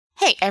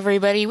Hey,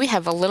 everybody. We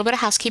have a little bit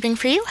of housekeeping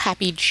for you.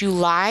 Happy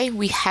July.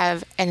 We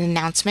have an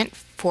announcement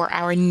for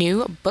our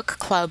new book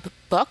club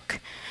book.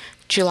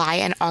 July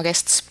and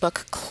August's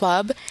book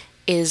club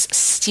is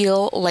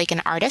Steal Like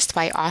an Artist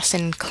by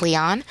Austin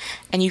Kleon,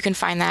 and you can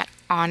find that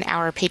on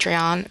our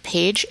Patreon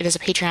page. It is a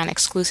Patreon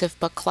exclusive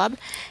book club,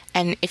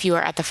 and if you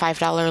are at the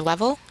 $5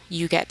 level,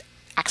 you get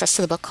access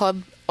to the book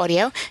club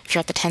audio. If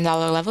you're at the $10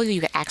 level, you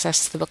get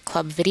access to the book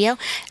club video,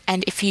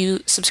 and if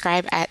you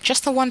subscribe at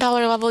just the $1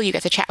 level, you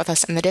get to chat with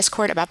us in the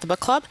Discord about the book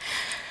club,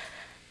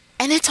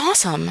 and it's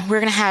awesome. We're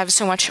going to have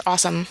so much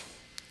awesome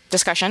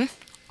discussion.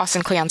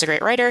 Austin Kleon's a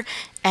great writer,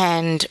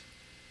 and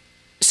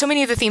so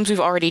many of the themes we've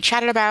already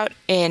chatted about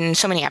in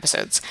so many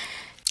episodes.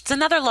 It's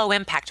another low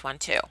impact one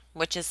too,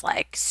 which is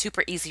like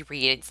super easy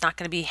read. It's not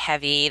going to be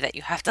heavy that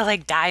you have to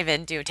like dive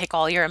into, take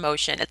all your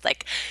emotion. It's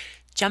like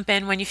jump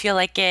in when you feel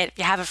like it. If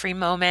you have a free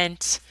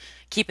moment,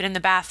 keep it in the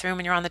bathroom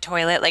when you're on the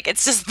toilet. Like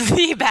it's just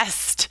the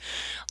best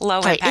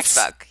low impact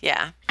book.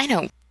 Yeah. I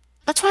know.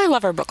 That's why I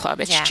love our book club.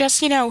 It's just,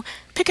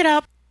 pick it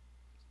up,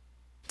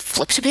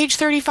 flip to page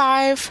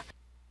 35,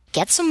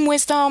 get some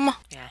wisdom,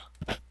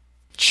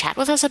 chat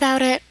with us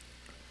about it,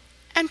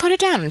 and put it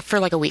down for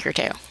like a week or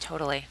two.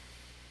 Totally.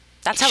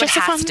 That's how it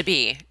has to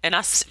be. And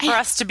for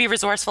us to be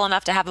resourceful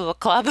enough to have a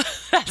book club,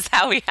 that's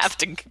how we have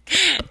to.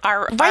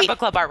 Our book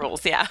club, our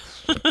rules. Yeah.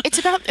 It's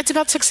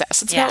about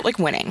success. It's about like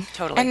winning.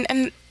 Totally.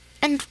 And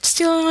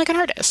stealing like an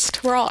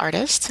artist. We're all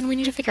artists, and we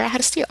need to figure out how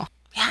to steal.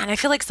 Yeah, and I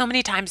feel like so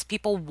many times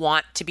people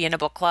want to be in a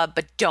book club,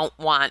 but don't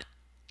want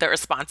the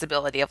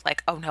responsibility of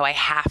like, oh no, I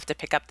have to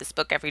pick up this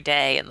book every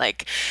day and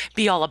like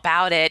be all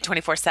about it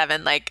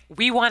 24/7. Like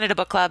we wanted a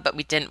book club, but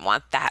we didn't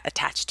want that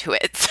attached to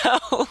it. So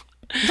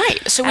right.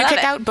 So we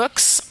pick out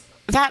books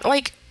that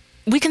like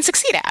we can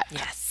succeed at.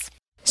 Yes.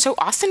 So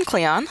Austin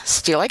Kleon,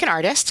 Steal Like an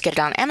Artist, get it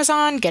on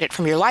Amazon, get it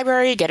from your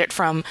library, get it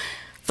from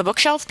the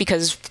bookshelf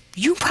because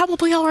you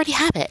probably already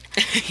have it.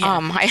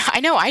 I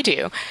know I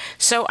do.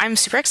 So I'm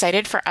super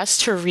excited for us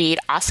to read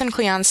Austin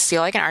Kleon's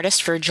Steal Like an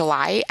Artist for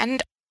July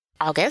and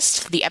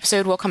August. The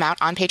episode will come out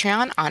on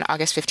Patreon on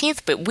August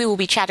 15th, but we will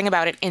be chatting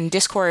about it in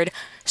Discord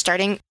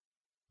starting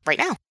right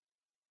now.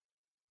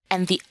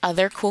 And the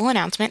other cool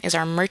announcement is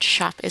our merch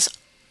shop is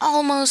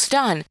almost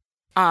done.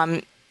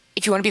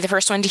 If you want to be the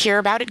first one to hear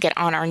about it, get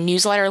on our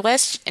newsletter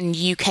list, and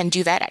you can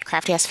do that at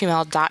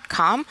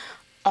craftyassfemale.com,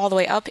 all the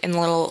way up in the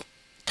little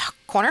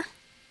corner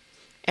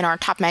in our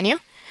top menu.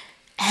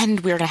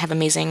 And we're going to have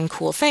amazing,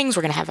 cool things.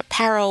 We're going to have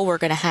apparel. We're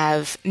going to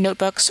have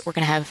notebooks. We're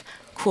going to have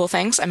cool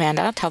things.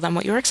 Amanda, tell them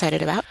what you were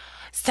excited about.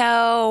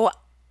 So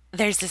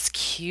there's this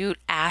cute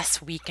ass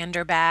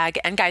weekender bag.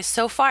 And guys,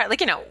 so far,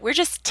 we're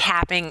just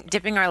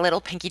dipping our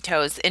little pinky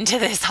toes into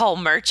this whole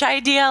merch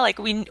idea. Like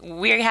we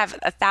have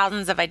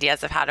thousands of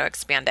ideas of how to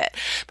expand it.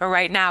 But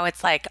right now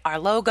it's like our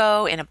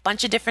logo in a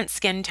bunch of different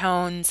skin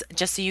tones,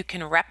 just so you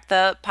can rep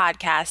the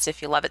podcast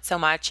if you love it so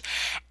much.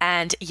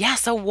 And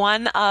so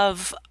one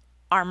of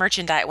our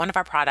merchandise, one of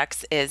our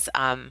products is,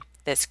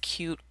 this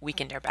cute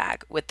weekender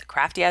bag with the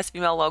Crafty Ass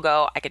Female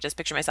logo. I could just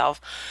picture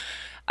myself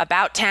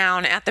about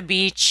town at the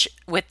beach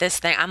with this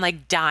thing. I'm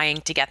like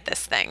dying to get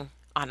this thing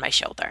on my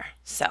shoulder.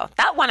 So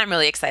that one I'm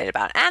really excited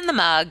about. And the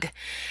mug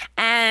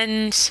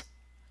and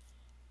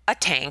a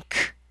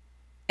tank.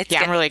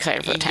 I'm really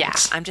excited for the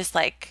tanks. Yeah, I'm just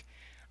like,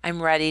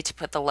 I'm ready to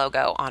put the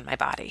logo on my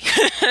body.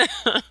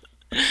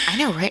 I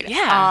know, right?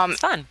 Yeah,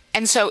 it's fun.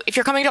 And so if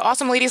you're coming to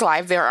Awesome Ladies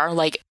Live, there are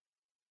like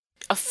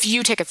a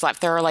few tickets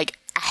left. There are like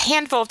a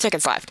handful of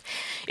tickets left.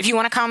 If you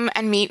want to come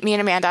and meet me and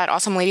Amanda at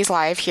Awesome Ladies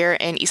Live here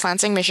in East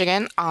Lansing,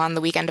 Michigan on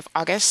the weekend of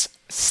August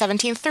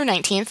 17th through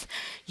 19th,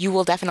 you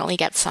will definitely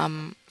get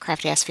some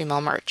Crafty Ass Female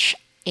merch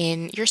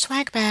in your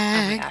swag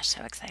bag. Oh my gosh,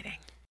 so exciting.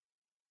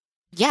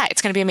 Yeah, it's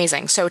going to be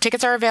amazing. So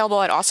tickets are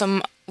available at the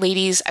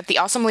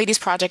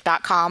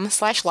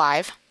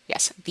awesomeladiesproject.com/live.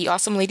 Yes,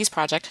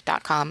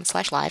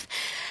 theawesomeladiesproject.com/live.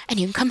 And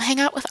you can come hang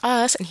out with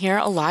us and hear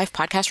a live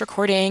podcast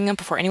recording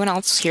before anyone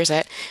else hears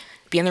it.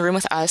 Be in the room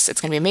with us. It's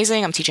going to be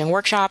amazing. I'm teaching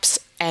workshops,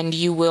 and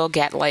you will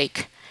get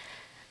like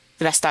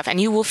the best stuff, and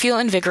you will feel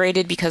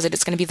invigorated because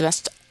it's going to be the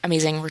best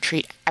amazing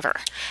retreat ever.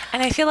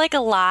 And I feel like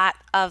a lot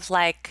of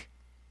like,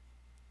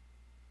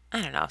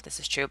 I don't know if this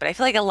is true, but I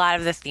feel like a lot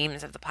of the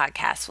themes of the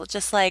podcast will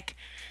just like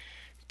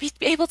be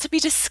able to be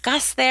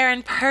discussed there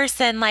in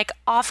person, like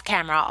off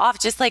camera,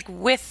 just like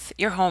with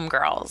your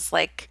homegirls.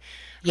 Like,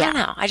 I don't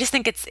know. I just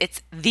think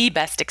it's the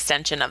best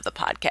extension of the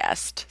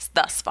podcast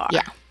thus far.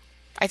 Yeah.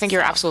 I think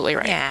you're absolutely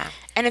right. Yeah.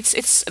 And it's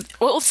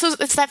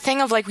that thing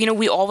of like, we've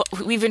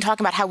been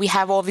talking about how we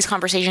have all these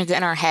conversations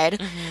in our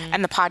head,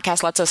 and the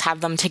podcast lets us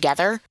have them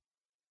together.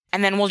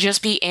 And then we'll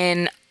just be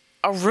in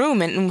a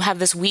room and have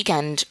this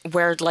weekend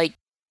where like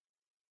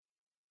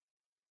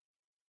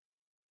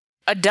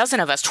a dozen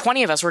of us,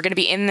 20 of us, we're going to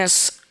be in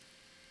this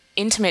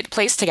intimate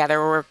place together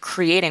where we're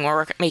creating, where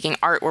we're making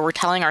art, where we're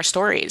telling our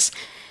stories.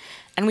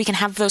 And we can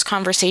have those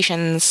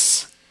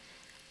conversations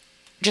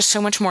just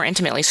so much more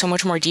intimately, so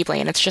much more deeply,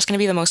 and it's just going to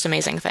be the most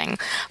amazing thing.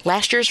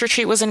 Last year's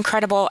retreat was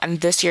incredible, and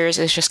this year's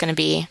is just going to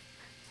be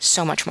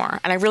so much more.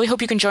 And I really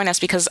hope you can join us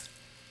because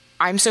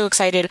I'm so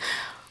excited.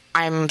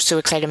 I'm so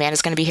excited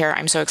Amanda's going to be here.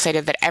 I'm so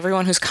excited that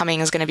everyone who's coming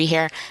is going to be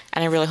here.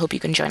 And I really hope you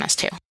can join us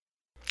too.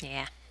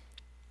 Yeah.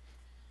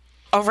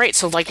 All right,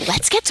 so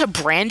let's get to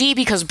Brandy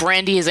because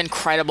Brandy is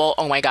incredible.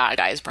 Oh my God,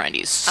 guys,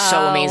 Brandy's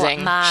so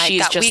amazing.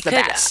 She's God. just the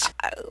best.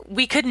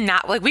 We could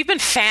not, we've been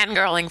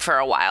fangirling for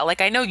a while.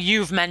 I know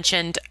you've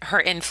mentioned her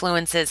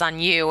influences on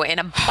you in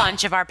a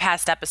bunch of our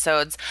past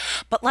episodes,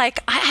 but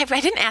I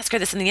didn't ask her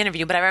this in the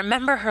interview, but I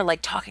remember her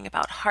talking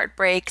about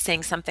heartbreak,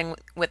 saying something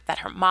with that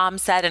her mom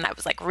said, and I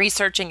was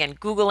researching and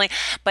Googling,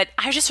 but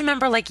I just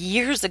remember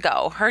years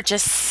ago, her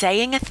just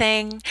saying a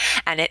thing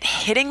and it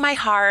hitting my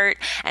heart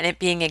and it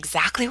being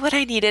exactly what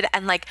I needed,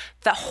 and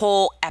the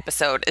whole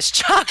episode is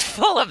chock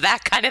full of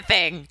that kind of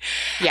thing.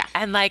 Yeah.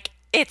 And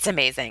it's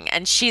amazing,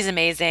 and she's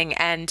amazing,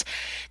 and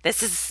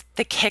this is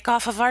the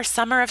kickoff of our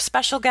summer of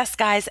special guest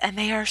guys, and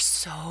they are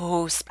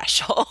so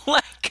special.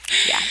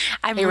 Yeah,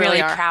 I'm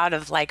really proud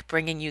of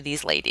bringing you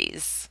these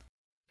ladies.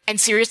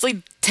 And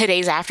seriously,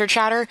 today's After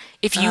Chatter,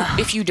 if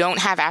you don't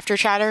have After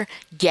Chatter,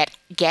 get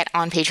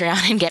on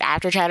Patreon and get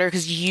After Chatter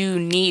because you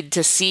need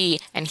to see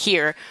and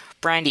hear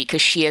Brandy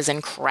because she is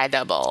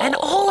incredible. And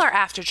all our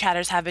After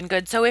Chatters have been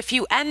good. So if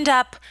you end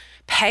up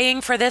paying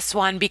for this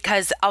one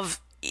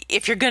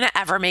if you're going to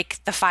ever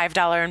make the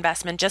 $5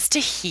 investment just to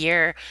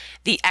hear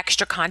the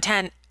extra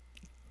content,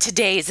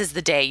 today's is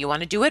the day you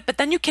want to do it. But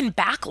then you can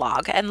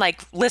backlog and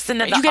listen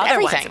to the other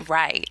everything. Ones.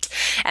 Right.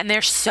 And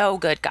they're so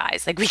good,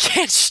 guys. We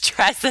can't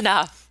stress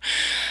enough.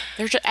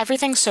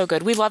 Everything's so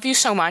good. We love you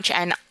so much.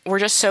 And we're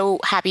just so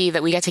happy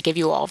that we get to give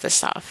you all of this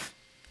stuff.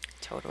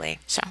 Totally.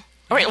 So,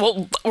 all right.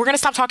 Well, we're going to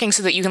stop talking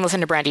so that you can listen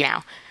to Brandy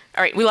now.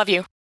 All right. We love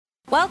you.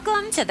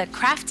 Welcome to the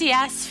Crafty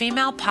Ass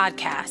Female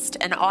Podcast,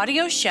 an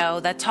audio show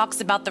that talks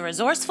about the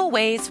resourceful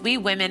ways we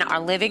women are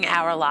living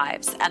our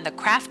lives and the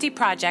crafty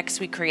projects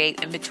we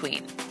create in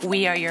between.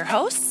 We are your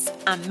hosts,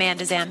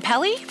 Amanda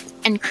Zampelli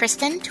and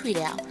Kristen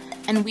Tweedale,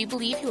 and we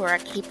believe you are a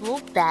capable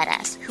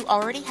badass who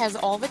already has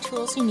all the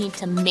tools you need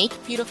to make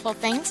beautiful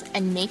things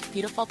and make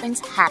beautiful things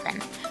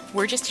happen.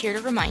 We're just here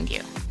to remind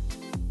you.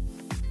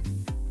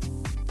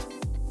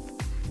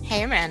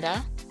 Hey,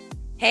 Amanda.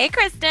 Hey,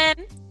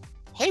 Kristen.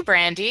 Hey,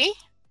 Brandy.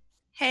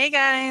 Hey,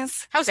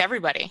 guys. How's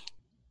everybody?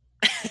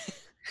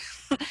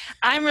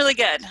 I'm really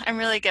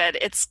good.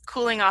 It's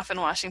cooling off in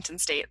Washington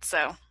State,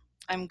 so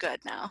I'm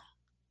good now.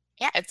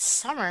 Yeah, it's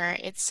summer.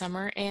 It's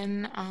summer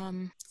in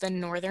the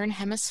Northern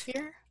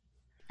Hemisphere.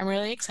 I'm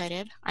really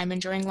excited. I'm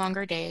enjoying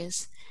longer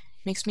days.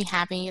 Makes me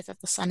happy that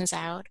the sun is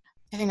out.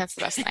 I think that's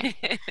the best thing.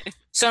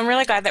 So I'm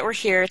really glad that we're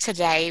here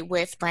today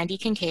with Brandy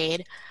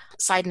Kincaid.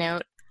 Side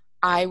note,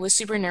 I was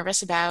super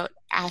nervous about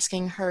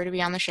asking her to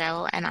be on the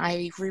show, and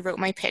I rewrote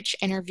my pitch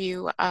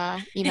interview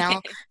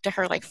email to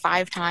her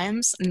 5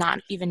 times, not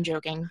even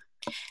joking.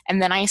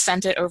 And then I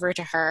sent it over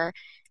to her,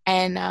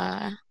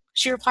 and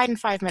she replied in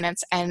 5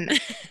 minutes,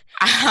 and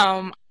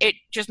it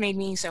just made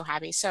me so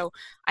happy. So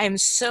I am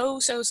so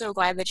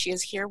glad that she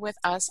is here with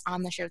us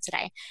on the show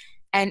today.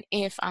 And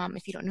if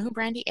you don't know who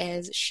Brandy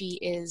is, she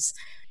is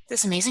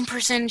this amazing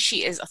person.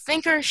 She is a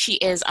thinker, she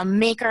is a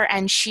maker,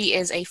 and she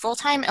is a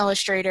full-time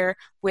illustrator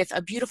with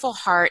a beautiful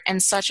heart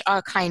and such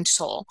a kind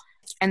soul.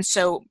 And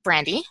so,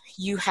 Brandy,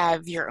 you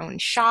have your own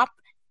shop.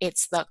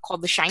 It's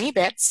called The Shiny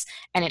Bits,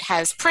 and it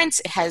has prints,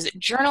 it has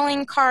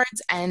journaling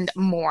cards, and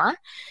more.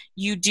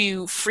 You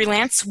do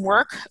freelance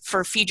work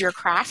for Feed Your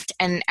Craft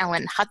and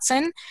Ellen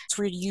Hudson. It's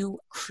where you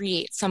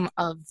create some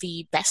of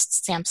the best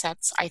stamp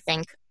sets, I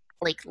think,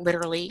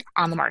 literally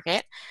on the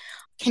market.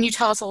 Can you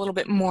tell us a little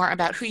bit more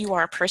about who you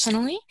are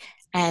personally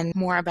and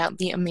more about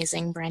the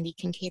amazing Brandy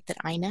Kincaid that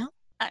I know?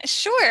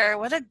 Sure.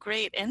 What a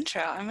great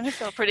intro. I'm going to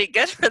feel pretty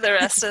good for the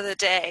rest of the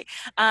day.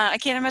 I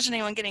can't imagine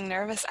anyone getting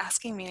nervous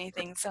asking me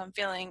anything, so I'm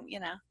feeling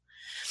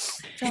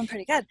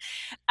pretty good.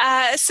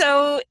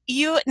 So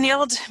you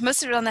nailed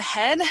most of it on the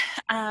head.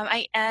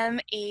 I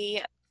am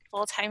a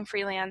full-time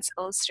freelance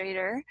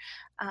illustrator,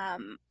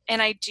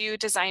 and I do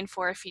design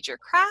for Feed Your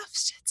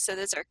Craft. So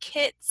those are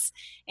kits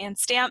and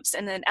stamps,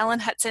 and then Ellen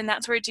Hudson,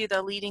 that's where I do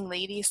the Leading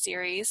Ladies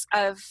series.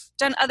 I've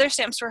done other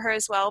stamps for her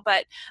as well,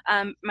 but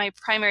my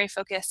primary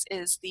focus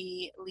is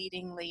the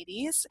Leading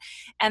Ladies.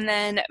 And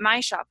then my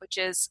shop, which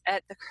is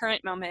at the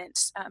current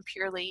moment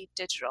purely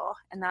digital,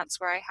 and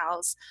that's where I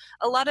house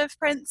a lot of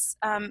prints,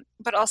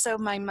 but also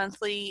my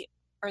monthly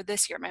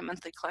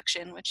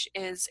collection, which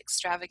is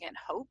Extravagant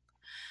Hope,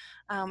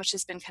 which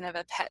has been kind of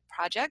a pet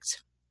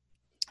project.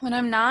 When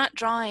I'm not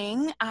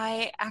drawing,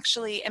 I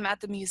actually am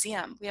at the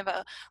museum. We have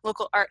a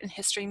local art and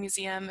history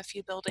museum, a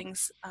few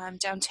buildings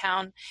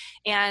downtown,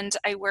 and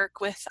I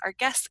work with our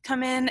guests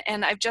come in,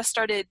 and I've just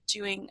started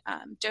doing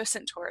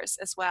docent tours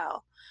as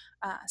well.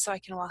 So I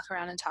can walk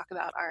around and talk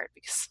about art,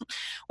 because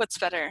what's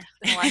better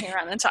than walking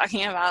around and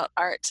talking about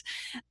art?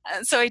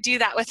 So I do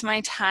that with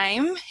my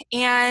time,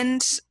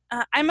 and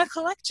I'm a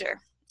collector.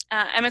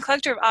 I'm a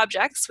collector of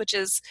objects, which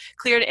is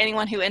clear to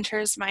anyone who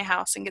enters my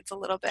house and gets a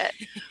little bit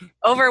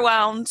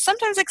overwhelmed,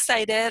 sometimes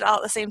excited all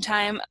at the same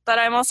time. But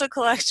I'm also a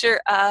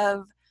collector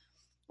of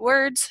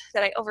words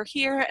that I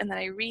overhear and that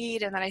I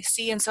read and that I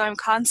see. And so I'm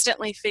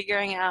constantly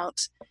figuring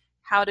out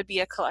how to be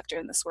a collector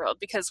in this world,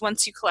 because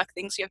once you collect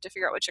things, you have to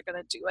figure out what you're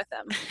going to do with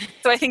them.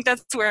 So I think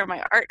that's where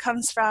my art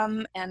comes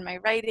from, and my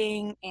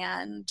writing,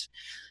 and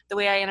the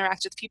way I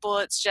interact with people.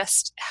 It's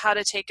just how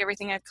to take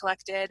everything I've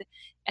collected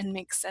and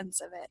make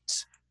sense of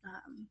it.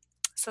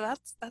 So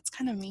that's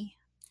kind of me.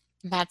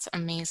 That's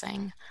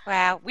amazing.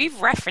 Wow,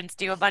 we've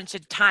referenced you a bunch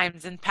of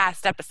times in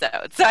past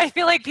episodes, so I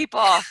feel like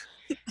people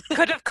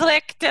could have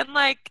clicked and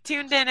like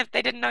tuned in if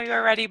they didn't know you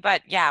already.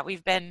 But yeah,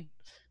 we've been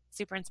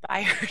super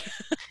inspired.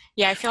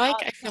 Yeah, I feel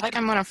like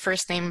I'm on a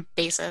first name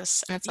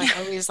basis, and it's like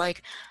always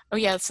like, oh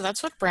yeah, so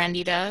that's what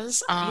Brandy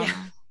does.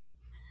 Yeah.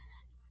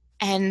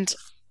 And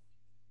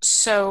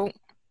so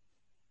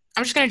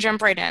I'm just going to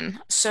jump right in.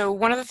 So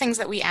one of the things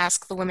that we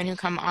ask the women who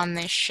come on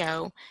this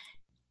show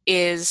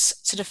is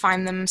to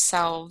define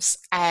themselves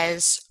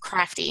as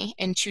crafty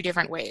in two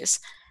different ways.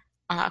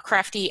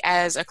 Crafty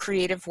as a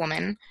creative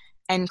woman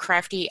and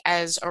crafty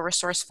as a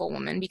resourceful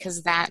woman,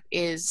 because that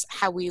is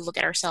how we look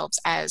at ourselves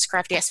as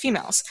crafty as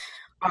females.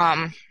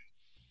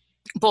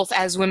 Both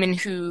as women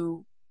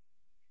who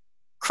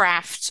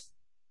craft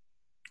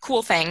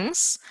cool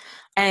things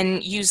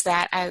and use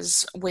that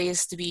as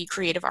ways to be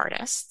creative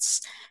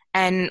artists,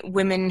 and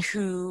women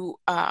who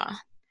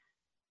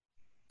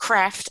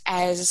craft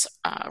as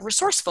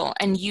resourceful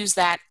and use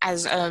that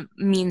as a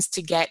means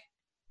to get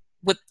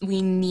what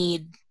we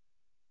need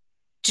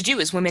to do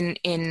as women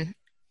in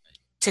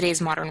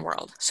today's modern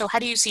world. So how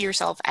do you see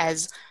yourself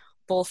as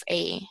both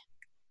a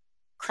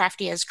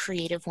crafty as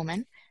creative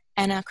woman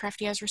and a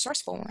crafty as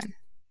resourceful woman?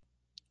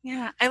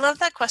 Yeah, I love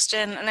that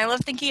question, and I love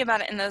thinking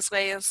about it in those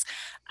ways,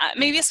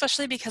 maybe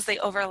especially because they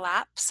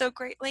overlap so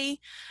greatly.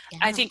 Yeah.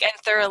 I think, and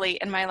thoroughly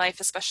in my life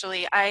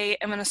especially. I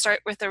am going to start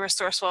with the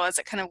resourceful as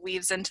it kind of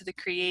weaves into the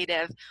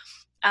creative.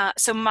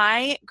 So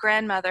my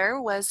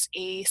grandmother was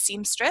a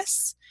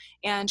seamstress,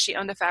 and she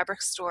owned a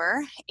fabric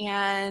store,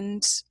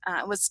 and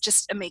was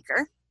just a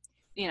maker,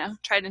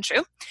 tried and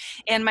true.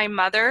 And my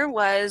mother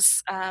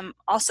was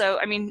also,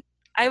 I mean,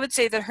 I would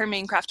say that her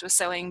main craft was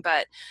sewing,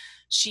 but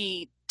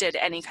she did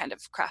any kind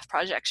of craft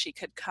project she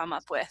could come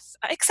up with,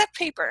 except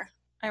paper.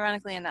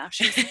 Ironically enough,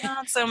 she's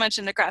not so much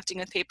into crafting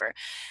with paper.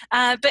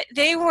 But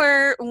they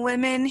were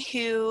women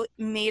who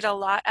made a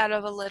lot out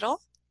of a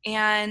little,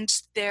 and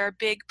their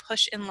big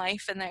push in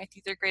life, and I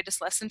think their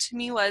greatest lesson to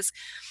me was,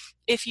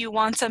 if you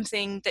want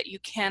something that you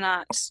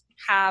cannot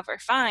have or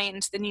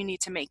find, then you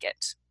need to make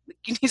it.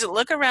 You need to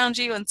look around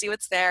you and see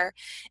what's there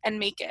and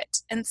make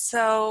it. And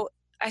so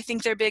I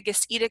think their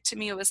biggest edict to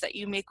me was that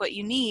you make what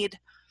you need.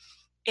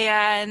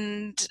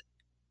 And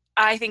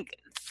I think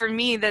for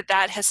me that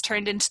has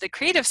turned into the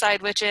creative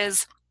side, which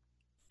is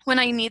when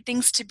I need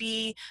things to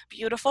be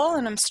beautiful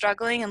and I'm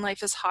struggling and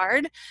life is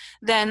hard,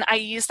 then I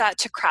use that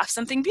to craft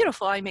something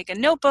beautiful. I make a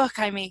notebook,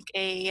 I make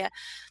a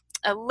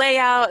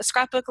layout, a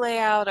scrapbook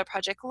layout, a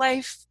project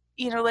life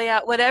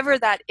layout, whatever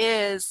that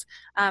is.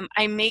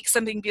 I make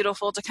something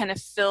beautiful to kind of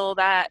fill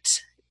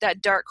that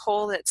dark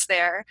hole that's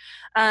there.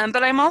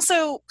 But I'm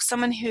also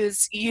someone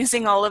who's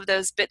using all of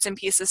those bits and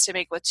pieces to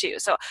make what too.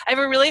 So I have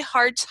a really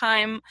hard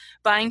time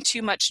buying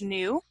too much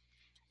new.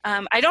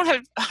 I don't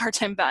have a hard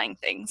time buying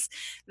things.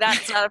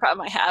 That's not a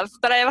problem I have.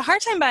 But I have a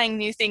hard time buying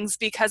new things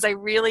because I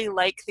really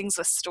like things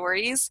with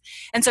stories.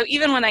 And so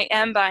even when I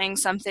am buying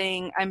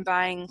something, I'm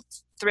buying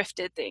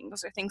thrifted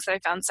things or things that I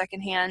found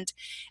secondhand.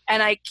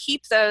 And I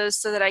keep those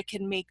so that I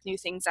can make new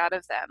things out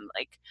of them.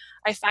 Like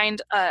I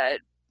find a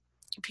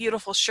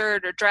beautiful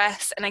shirt or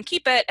dress and I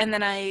keep it, and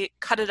then I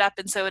cut it up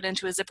and sew it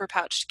into a zipper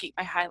pouch to keep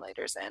my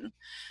highlighters in.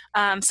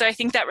 So I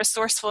think that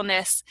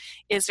resourcefulness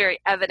is very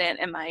evident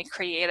in my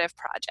creative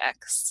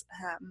projects.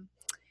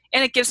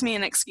 And it gives me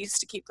an excuse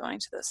to keep going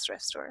to those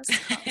thrift stores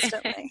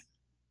constantly.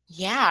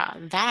 Yeah,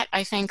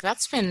 I think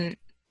that's been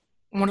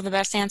one of the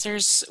best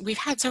answers we've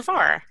had so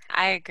far.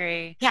 I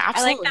agree. Yeah,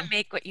 absolutely. I like to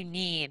make what you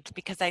need,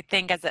 because I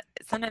think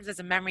sometimes as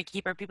a memory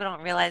keeper, people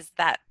don't realize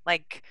that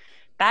like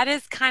that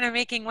is kind of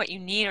making what you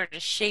need, or to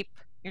shape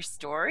your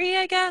story,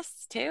 I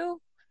guess,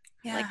 too.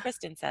 Yeah. Like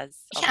Kristen says.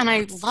 Yeah, and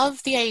I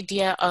love the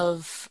idea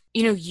of,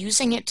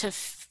 using it to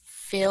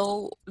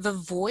fill the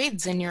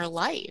voids in your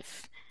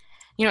life.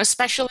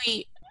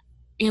 Especially,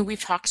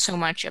 we've talked so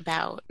much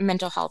about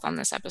mental health on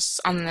this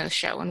episode, on the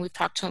show, and we've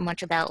talked so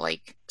much about,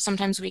 like,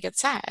 sometimes we get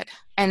sad.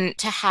 And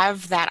to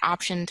have that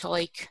option to,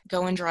 like,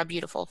 go and draw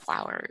beautiful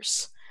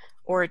flowers,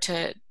 or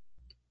to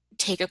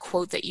take a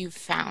quote that you've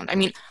found. I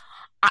mean,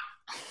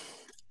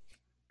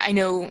 I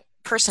know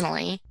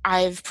personally,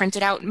 I've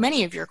printed out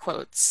many of your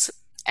quotes,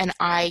 and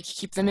I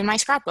keep them in my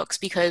scrapbooks,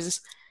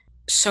 because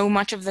so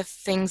much of the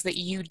things that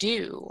you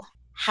do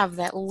have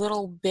that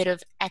little bit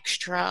of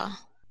extra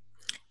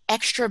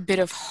bit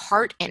of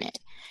heart in it.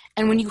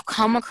 And when you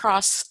come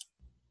across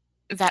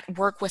that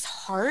work with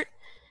heart,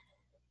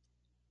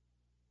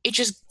 it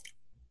just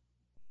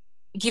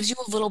gives you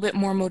a little bit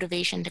more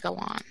motivation to go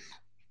on.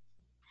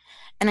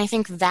 And I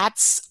think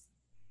that's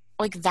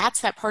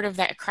that part of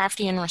that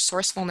crafty and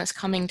resourcefulness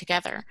coming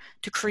together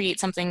to create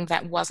something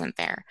that wasn't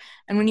there.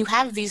 And when you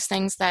have these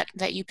things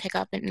that you pick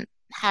up and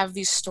have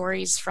these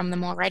stories from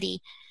them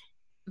already,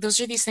 those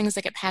are these things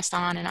that get passed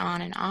on and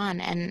on and on.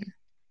 And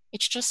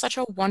It's just such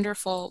a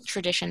wonderful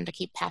tradition to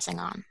keep passing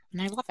on,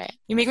 and I love it.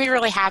 You make me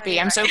really happy.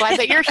 I'm are. so glad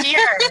that you're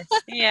here.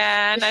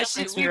 Yeah, no, This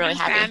makes me we've really been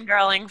happy.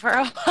 fangirling for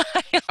a while.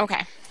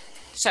 Okay.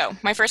 So,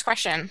 my first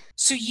question.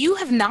 So, you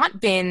have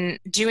not been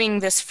doing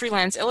this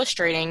freelance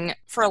illustrating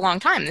for a long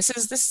time. This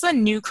is a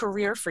new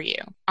career for you.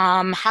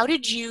 How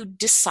did you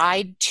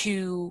decide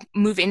to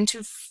move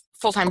into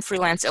full-time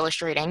freelance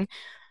illustrating?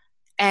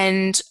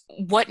 And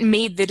what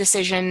made the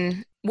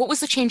decision? What was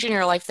the change in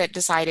your life that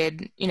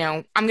decided,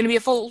 I'm going to be a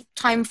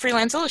full-time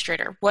freelance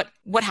illustrator?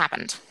 What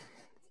happened?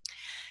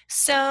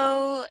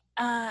 So,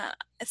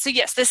 so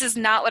yes, this is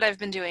not what I've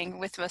been doing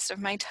with most of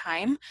my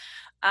time.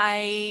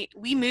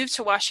 We moved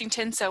to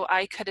Washington so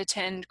I could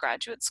attend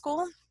graduate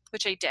school,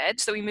 which I did.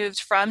 So we moved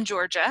from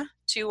Georgia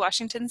to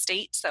Washington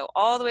State, so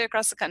all the way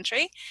across the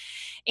country.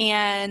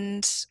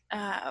 And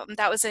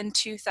that was in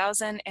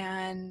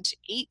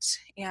 2008.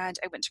 And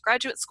I went to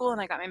graduate school and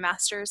I got my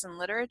master's in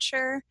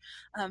literature,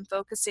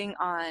 focusing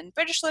on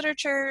British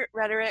literature,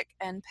 rhetoric,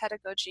 and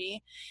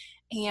pedagogy.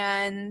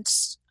 And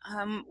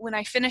when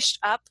I finished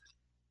up,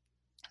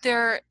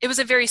 it was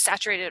a very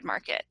saturated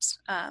market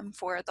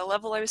for the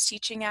level I was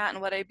teaching at and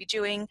what I'd be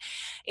doing,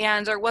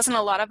 and there wasn't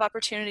a lot of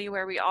opportunity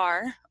where we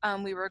are.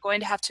 We were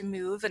going to have to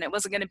move, and it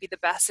wasn't going to be the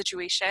best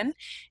situation,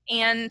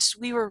 and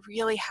we were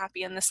really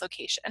happy in this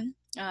location,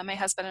 my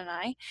husband and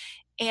I,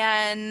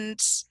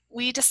 and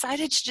we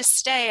decided to just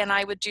stay and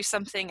I would do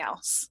something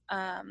else.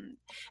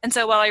 And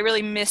so while I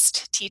really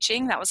missed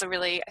teaching, that was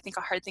I think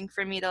a hard thing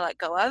for me to let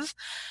go of.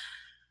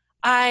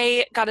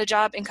 I got a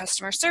job in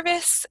customer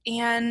service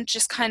and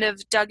just kind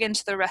of dug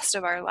into the rest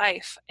of our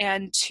life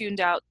and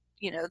tuned out,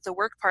 the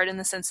work part, in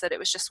the sense that it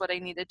was just what I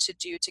needed to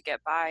do to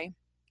get by.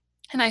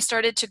 And I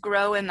started to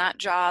grow in that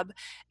job,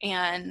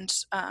 and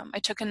I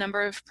took a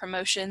number of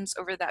promotions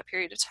over that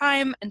period of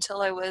time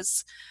until I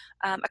was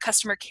a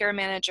customer care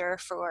manager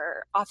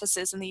for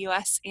offices in the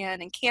US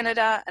and in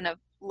Canada, and a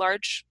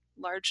large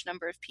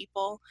number of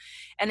people.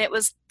 And it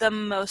was the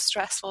most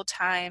stressful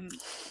time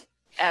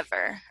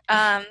ever.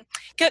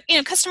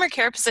 Customer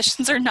care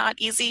positions are not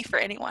easy for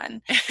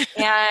anyone,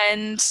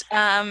 and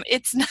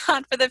it's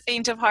not for the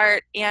faint of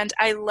heart. And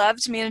I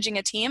loved managing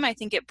a team. I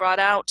think it brought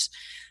out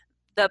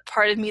the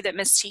part of me that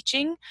missed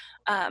teaching,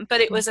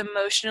 but it was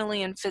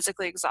emotionally and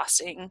physically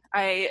exhausting.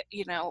 I,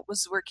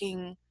 was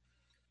working,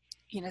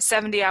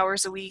 70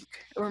 hours a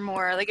week or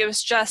more. Like, it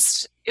was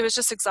just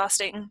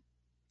exhausting.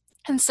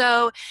 And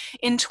so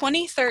in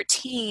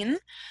 2013,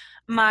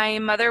 my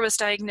mother was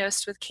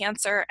diagnosed with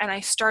cancer, and I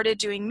started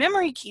doing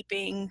memory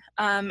keeping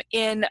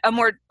in a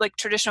more like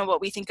traditional,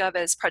 what we think of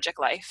as Project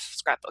Life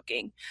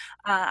scrapbooking.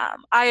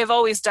 I have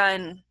always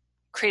done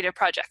creative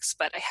projects,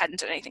 but I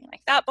hadn't done anything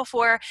like that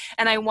before,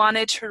 and I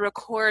wanted to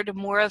record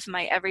more of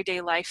my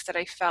everyday life that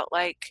I felt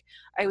like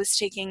I was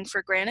taking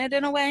for granted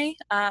in a way.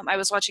 I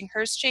was watching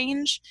hers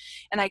change,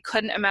 and I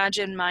couldn't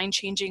imagine mine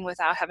changing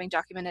without having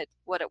documented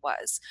what it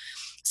was.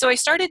 So I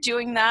started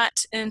doing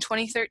that in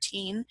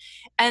 2013,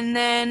 and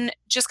then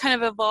just kind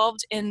of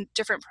evolved in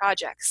different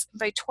projects.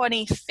 By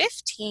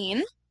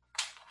 2015,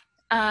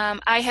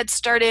 I had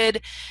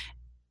started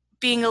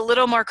being a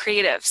little more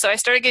creative. So I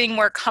started getting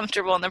more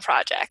comfortable in the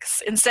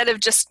projects. Instead of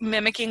just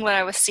mimicking what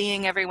I was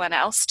seeing everyone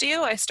else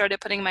do, I started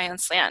putting my own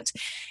slant.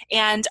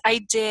 And I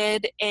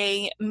did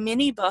a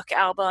mini book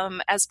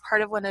album as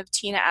part of one of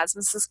Tina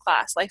Asmus's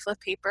class, Life with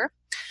Paper.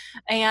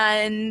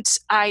 And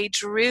I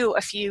drew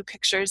a few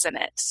pictures in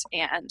it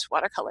and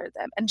watercolored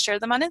them and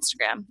shared them on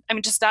Instagram. I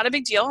mean, just not a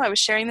big deal. I was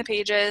sharing the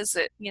pages,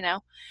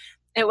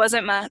 it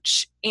wasn't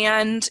much,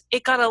 and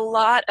it got a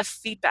lot of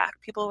feedback.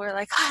 People were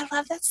like, "Oh, I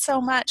love that so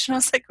much," and I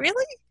was like,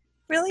 "Really?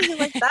 Really? You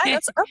like that?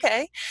 That's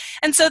okay."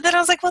 And so then I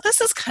was like, "Well, this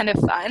is kind of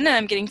fun, and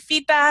I'm getting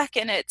feedback,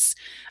 and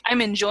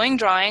I'm enjoying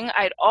drawing."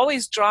 I'd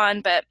always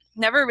drawn, but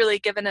never really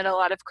given it a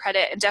lot of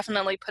credit, and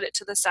definitely put it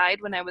to the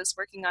side when I was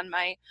working on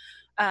my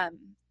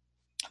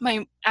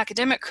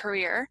academic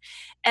career.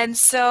 And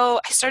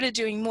so I started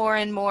doing more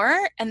and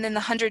more, and then the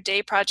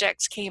 100-day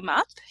project came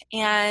up,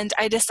 and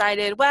I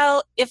decided,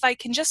 well, if I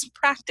can just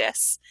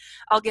practice,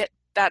 I'll get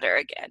better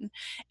again.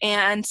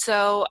 And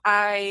so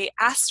I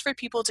asked for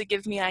people to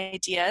give me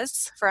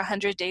ideas for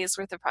 100 days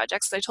worth of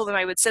projects. So I told them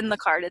I would send the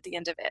card at the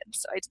end of it.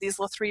 So I did these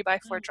little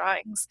 3x4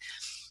 drawings.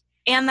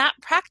 And that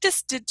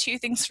practice did two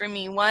things for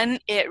me. One,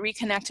 it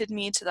reconnected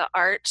me to the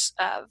art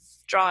of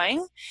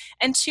drawing,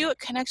 and two, it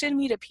connected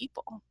me to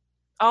people.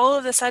 All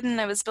of a sudden,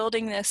 I was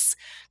building this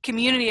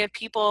community of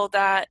people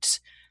that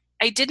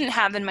I didn't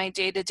have in my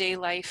day-to-day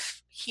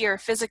life here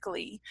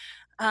physically.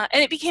 And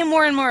it became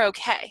more and more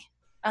okay.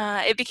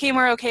 It became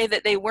more okay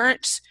that they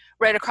weren't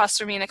right across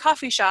from me in a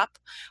coffee shop,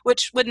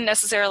 which wouldn't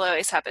necessarily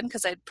always happen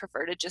because I'd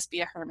prefer to just be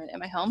a hermit in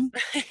my home.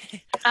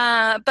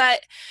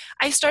 But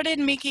I started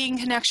making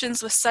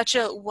connections with such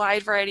a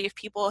wide variety of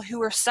people who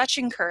were such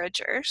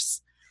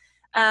encouragers.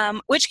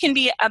 Which can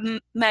be a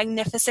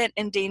magnificent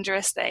and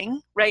dangerous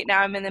thing. Right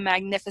now I'm in the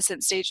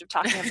magnificent stage of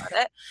talking about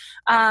it.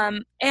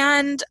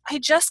 And I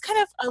just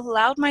kind of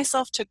allowed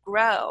myself to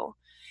grow.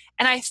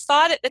 And I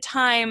thought at the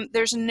time,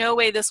 there's no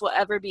way this will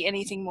ever be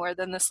anything more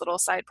than this little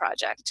side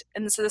project.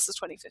 And so this was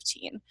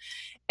 2015.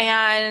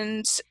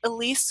 And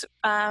Elise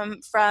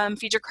from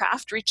Feed Your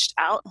Craft reached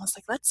out and was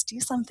like, let's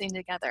do something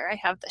together. I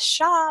have the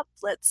shop.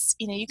 Let's,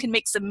 you can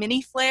make some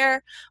mini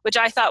flare, which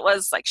I thought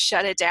was like,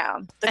 shut it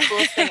down. The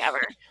coolest thing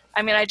ever.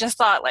 I mean, I just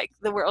thought like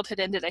the world had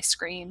ended. I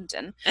screamed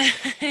and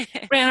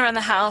ran around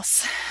the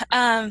house.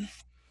 And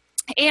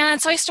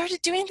so I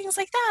started doing things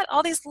like that,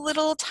 all these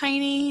little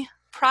tiny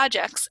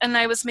projects, and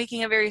I was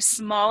making a very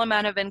small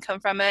amount of income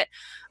from it.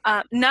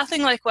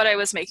 Nothing like what I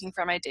was making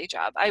from my day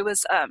job. I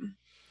was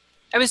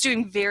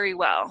doing very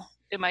well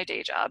in my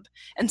day job.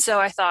 And so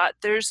I thought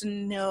there's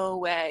no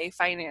way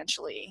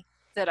financially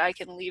that I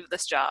can leave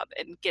this job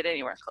and get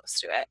anywhere close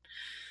to it.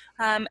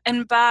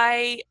 And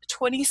by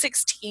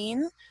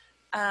 2016,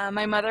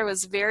 my mother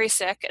was very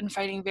sick and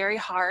fighting very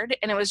hard,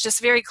 and it was just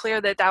very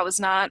clear that that was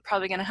not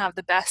probably going to have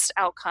the best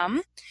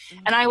outcome.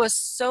 Mm-hmm. And I was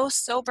so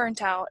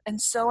burnt out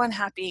and so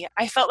unhappy.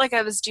 I felt like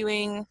I was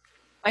doing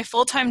my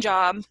full-time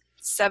job,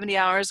 70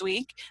 hours a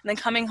week, and then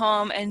coming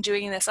home and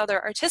doing this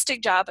other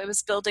artistic job. I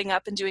was building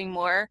up and doing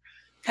more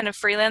kind of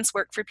freelance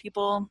work for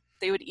people.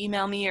 They would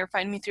email me or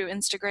find me through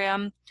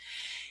Instagram.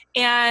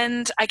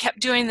 And I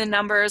kept doing the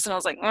numbers, and I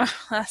was like,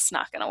 that's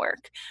not going to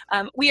work.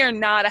 We are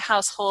not a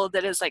household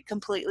that is like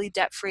completely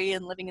debt-free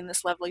and living in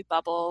this lovely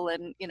bubble.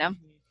 And,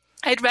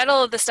 I'd read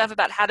all of the stuff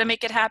about how to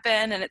make it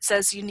happen. And it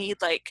says you need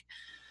like,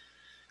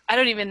 I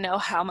don't even know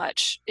how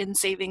much in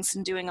savings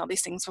and doing all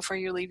these things before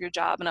you leave your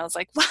job. And I was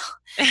like, well,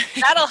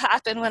 that'll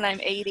happen when I'm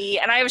 80.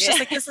 And I was just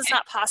like, this is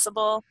not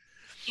possible.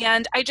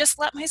 And I just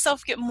let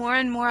myself get more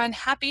and more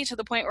unhappy to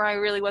the point where I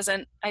really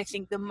wasn't, I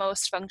think, the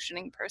most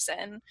functioning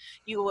person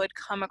you would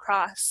come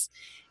across.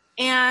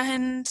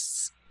 And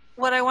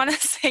what I want to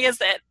say is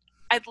that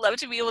I'd love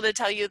to be able to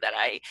tell you that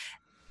I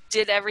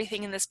did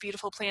everything in this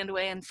beautiful planned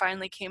way and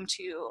finally came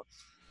to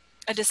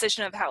a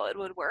decision of how it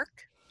would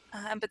work.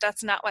 But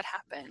that's not what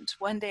happened.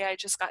 One day I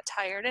just got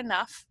tired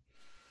enough,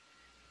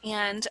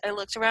 and I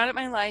looked around at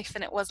my life,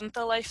 and it wasn't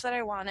the life that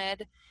I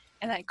wanted.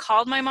 And I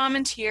called my mom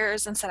in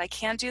tears and said, I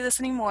can't do this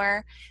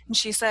anymore. And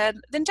she said,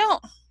 then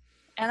don't.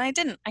 And I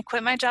didn't. I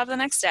quit my job the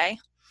next day.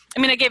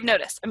 I mean, I gave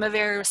notice. I'm a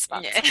very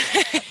responsible.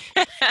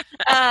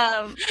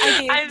 I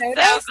gave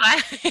notice.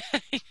 So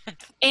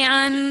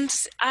and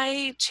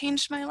I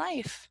changed my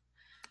life.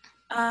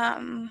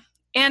 And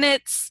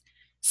it's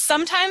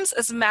sometimes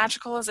as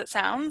magical as it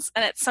sounds,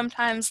 and it's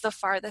sometimes the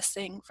farthest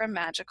thing from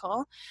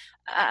magical,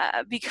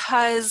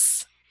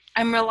 because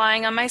I'm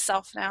relying on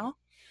myself now.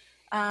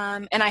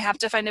 And I have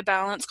to find a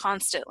balance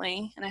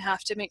constantly, and I have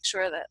to make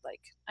sure that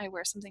like I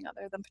wear something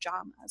other than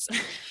pajamas.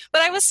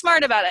 But I was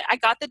smart about it. I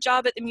got the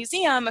job at the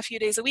museum a few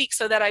days a week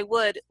so that I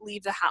would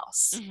leave the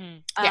house.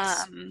 Mm-hmm.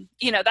 Yes.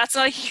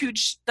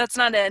 That's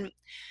not a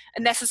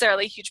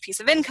necessarily a huge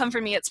piece of income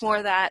for me. It's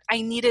more that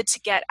I needed to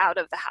get out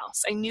of the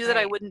house. I knew that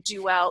I wouldn't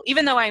do well,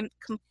 even though I'm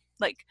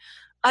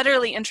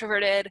utterly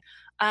introverted.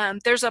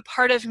 There's a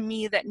part of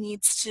me that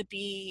needs to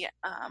be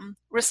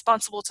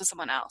responsible to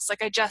someone else.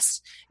 Like I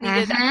just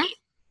needed that.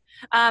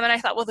 And I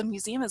thought, well, the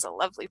museum is a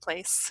lovely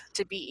place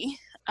to be.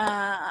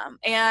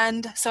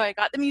 And so I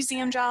got the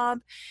museum job,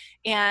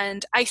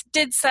 and I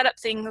did set up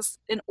things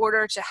in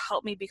order to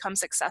help me become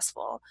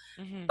successful.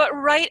 Mm-hmm. But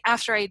right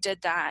after I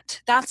did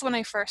that, that's when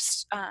I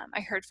first, I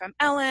heard from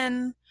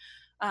Ellen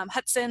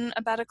Hudson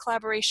about a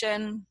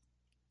collaboration.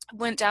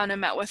 Went down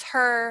and met with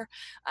her.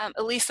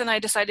 Elise and I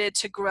decided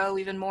to grow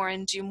even more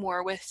and do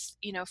more with,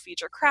 Feed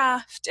Your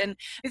Craft. And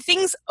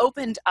things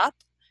opened up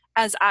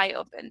as I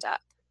opened up.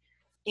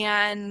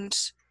 And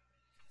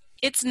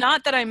it's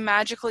not that I'm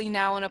magically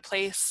now in a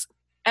place,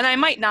 and I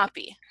might not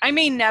be. I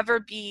may never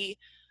be,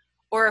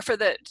 or for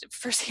the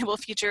foreseeable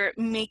future,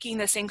 making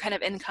the same kind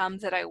of income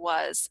that I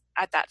was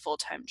at that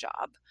full-time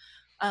job.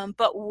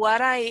 But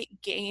what I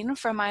gain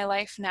from my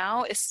life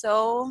now is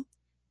so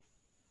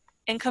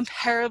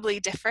incomparably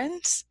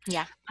different.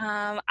 Yeah.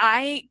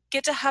 I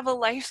get to have a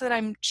life that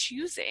I'm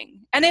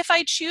choosing. And if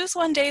I choose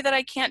one day that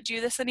I can't do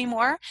this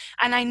anymore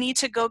and I need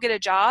to go get a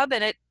job,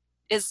 and it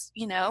is,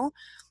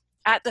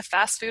 at the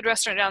fast food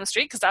restaurant down the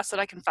street because that's what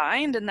I can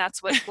find and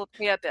that's what will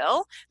pay a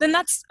bill, then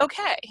that's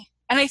okay.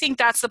 And I think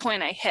that's the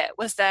point I hit,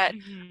 was that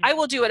I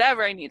will do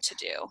whatever I need to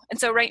do. And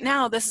so right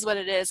now, this is what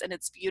it is, and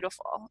it's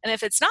beautiful. And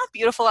if it's not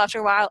beautiful after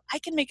a while, I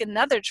can make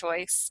another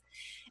choice,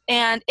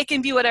 and it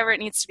can be whatever it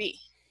needs to be.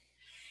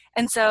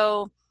 And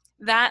so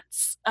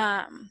that's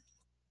kind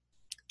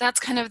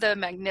of the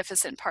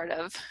magnificent part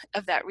of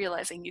that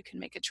realizing you can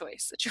make a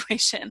choice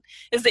situation,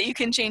 is that you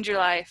can change your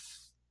life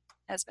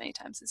as many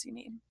times as you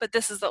need. But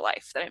this is the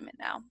life that I'm in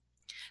now.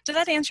 Did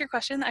that answer your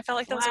question? I felt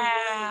like that was a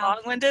really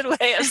long-winded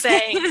way of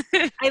saying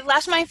I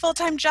left my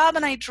full-time job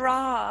and I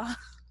draw.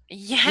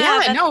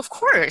 Yeah, no, of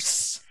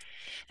course.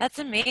 That's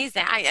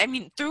amazing. I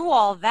mean, through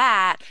all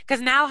that,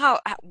 because now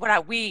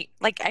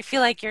I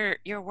feel like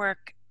your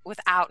work,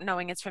 without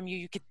knowing it's from you,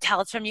 you could tell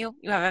it's from you.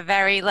 You have a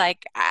very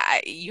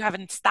you have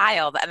a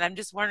style, and I'm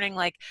just wondering,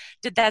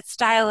 did that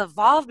style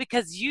evolve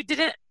because you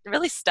didn't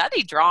really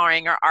study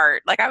drawing or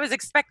art. Like I was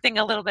expecting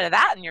a little bit of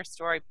that in your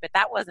story, but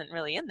that wasn't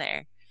really in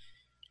there.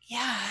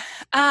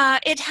 Yeah,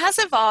 it has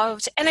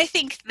evolved, and I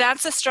think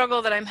that's a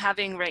struggle that I'm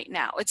having right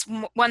now. It's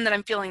one that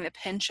I'm feeling the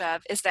pinch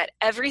of, is that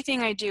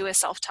everything I do is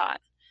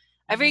self-taught.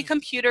 Every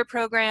computer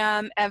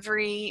program,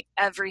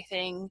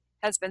 everything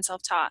has been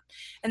self-taught.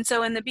 And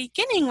so in the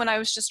beginning, when I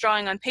was just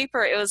drawing on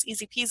paper, it was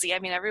easy peasy. I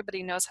mean,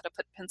 everybody knows how to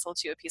put pencil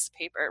to a piece of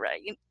paper,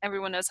 right?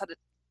 Everyone knows how to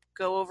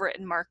go over it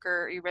in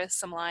marker, erase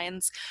some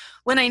lines.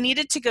 When I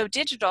needed to go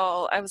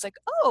digital, I was like,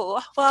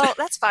 oh, well,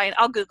 that's fine.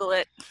 I'll Google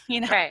it.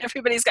 Right.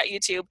 Everybody's got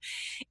YouTube.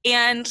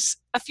 And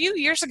a few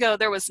years ago,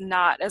 there was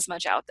not as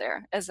much out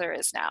there as there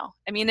is now.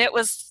 I mean, it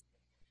was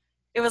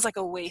like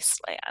a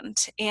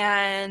wasteland.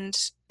 And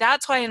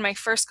that's why in my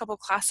first couple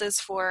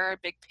classes for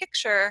Big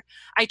Picture,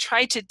 I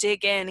tried to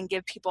dig in and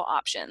give people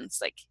options.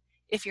 Like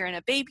if you're in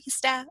a baby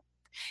step,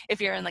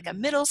 if you're in like a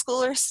middle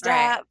schooler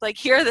step, like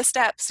here are the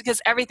steps, because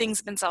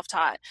everything's been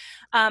self-taught.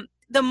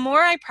 The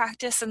more I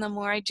practice and the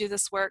more I do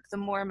this work, the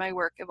more my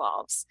work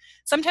evolves.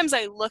 Sometimes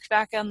I look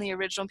back on the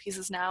original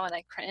pieces now and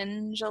I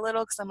cringe a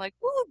little because I'm like,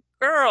 ooh,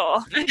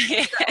 girl,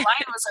 that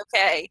line was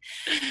okay.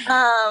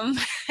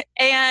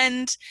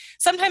 And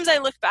sometimes I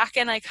look back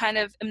and I kind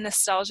of am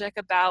nostalgic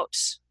about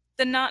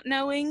the not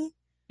knowing,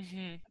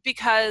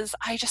 because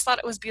I just thought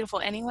it was beautiful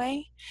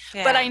anyway.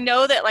 Yeah. But I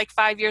know that like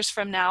 5 years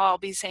from now, I'll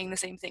be saying the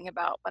same thing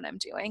about what I'm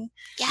doing.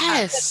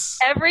 Yes.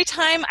 Every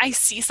time I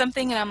see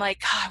something and I'm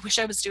like, oh, I wish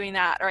I was doing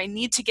that, or I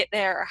need to get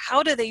there, or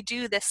how do they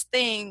do this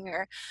thing?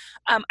 Or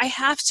I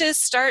have to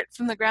start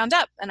from the ground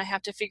up and I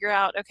have to figure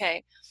out,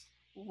 okay,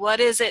 what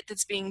is it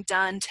that's being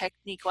done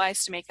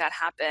technique-wise to make that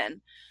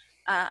happen?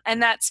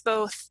 And that's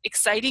both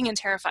exciting and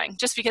terrifying,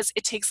 just because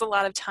it takes a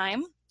lot of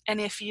time.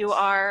 And if you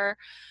are,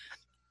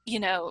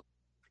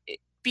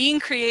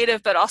 being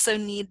creative but also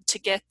need to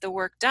get the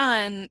work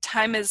done,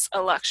 time is a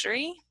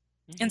luxury.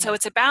 And so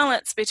it's a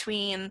balance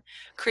between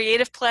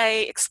creative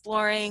play,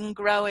 exploring,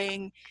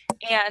 growing,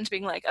 and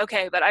being like,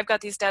 okay, but I've got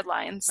these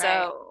deadlines,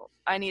 so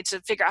I need to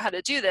figure out how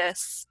to do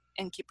this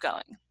and keep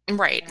going.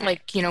 Right.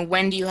 Like,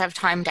 when do you have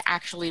time to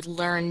actually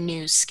learn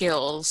new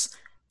skills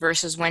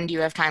versus when do you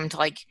have time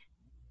to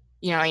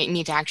you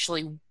need to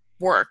actually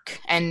work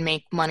and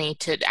make money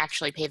to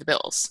actually pay the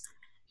bills.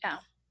 Yeah.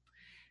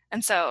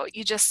 And so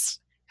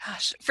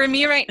gosh, for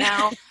me right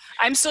now,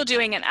 I'm still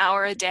doing an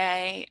hour a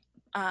day,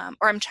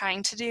 or I'm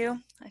trying to do.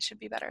 I should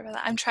be better about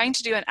that. I'm trying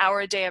to do an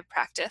hour a day of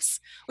practice,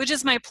 which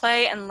is my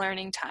play and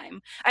learning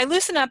time. I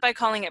loosen up by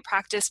calling it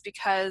practice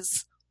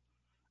because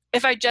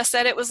if I just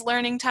said it was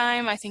learning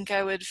time, I think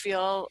I would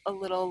feel a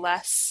little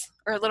less,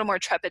 or a little more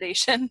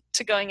trepidation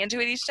to going into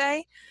it each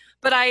day.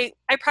 But I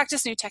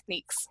practice new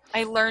techniques.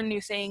 I learn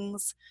new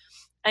things.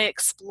 I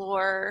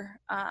explore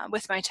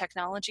with my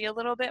technology a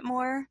little bit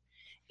more.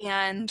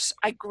 And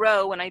I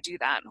grow when I do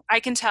that. I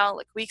can tell,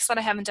 like, weeks that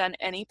I haven't done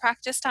any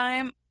practice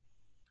time,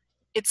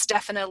 it's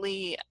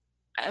definitely,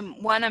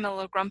 one, I'm a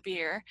little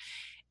grumpier,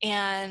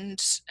 and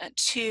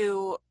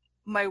two,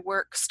 my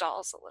work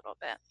stalls a little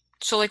bit.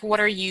 So, like, what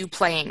are you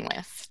playing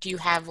with? Do you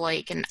have,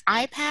 like, an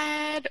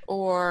iPad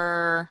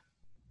or...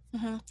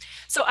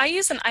 So I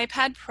use an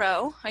iPad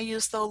Pro. I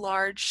use the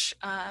large,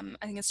 I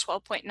think it's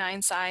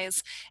 12.9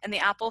 size, and the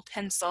Apple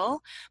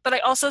Pencil. But I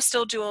also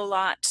still do a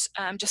lot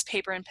just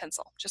paper and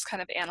pencil, just kind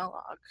of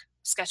analog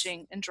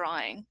sketching and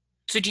drawing.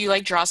 So do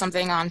you draw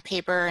something on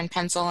paper and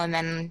pencil and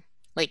then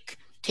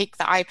take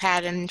the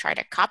iPad and try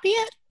to copy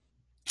it?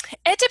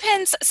 It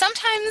depends.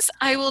 Sometimes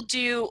I will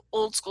do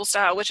old school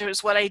style, which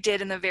is what I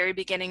did in the very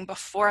beginning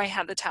before I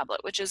had the tablet,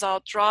 which is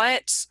I'll draw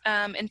it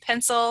in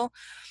pencil.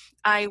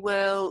 I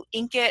will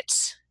ink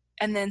it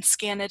and then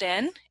scan it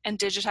in and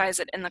digitize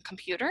it in the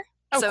computer.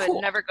 So cool.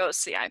 It never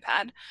goes to the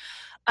iPad.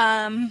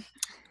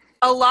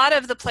 A lot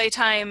of the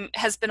playtime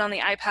has been on the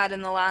iPad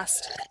in the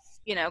last,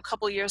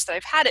 couple years that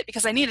I've had it,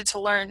 because I needed to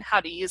learn how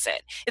to use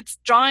it.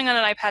 Drawing on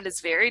an iPad is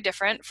very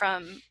different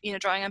from,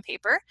 drawing on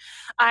paper.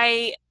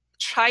 I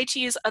try to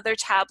use other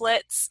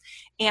tablets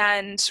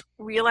and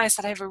realize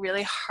that I have a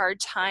really hard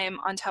time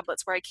on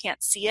tablets where I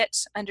can't see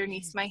it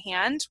underneath my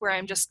hand, where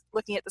I'm just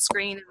looking at the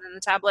screen and then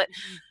the tablet.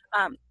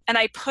 And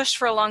I pushed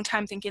for a long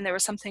time thinking there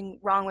was something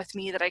wrong with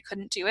me that I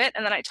couldn't do it.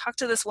 And then I talked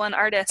to this one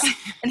artist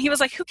and he was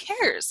like, who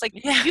cares?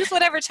 Use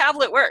whatever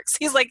tablet works.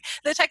 He's like,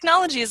 the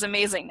technology is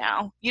amazing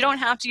now. You don't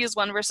have to use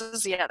one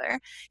versus the other.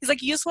 He's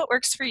like, use what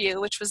works for you,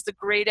 which was the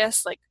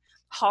greatest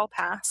hall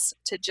pass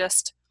to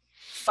just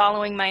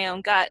following my own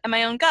gut. And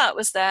my own gut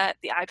was that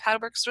the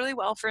iPad works really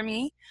well for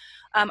me.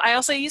 I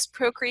also use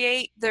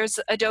Procreate. There's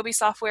Adobe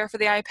software for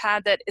the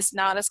iPad that is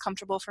not as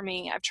comfortable for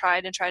me. I've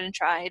tried and tried and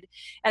tried.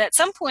 And at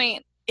some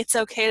point, it's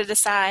okay to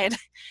decide,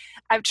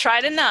 I've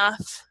tried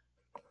enough,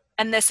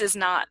 and this is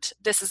not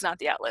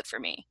the outlet for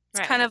me.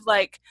 It's kind of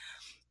like,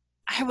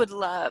 I would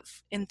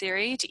love, in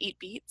theory, to eat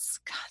beets.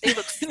 God, they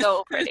look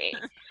so pretty.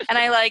 And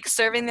I like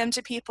serving them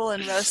to people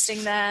and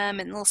roasting them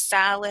in little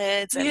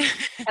salads. And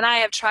I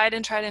have tried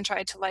and tried and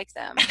tried to like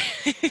them.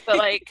 But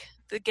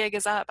the gig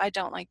is up, I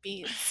don't like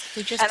beads.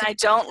 They just And I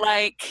don't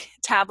like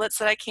tablets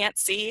that I can't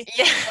see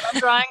Yeah. what I'm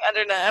drawing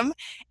under them.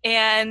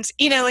 And,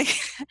 like,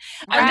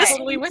 I'm I'm just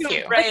totally with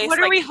you. Like, what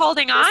are we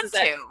holding on is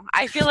it. to?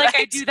 I feel like I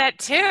Right. do that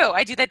too.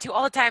 I do that too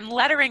all the time.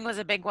 Lettering was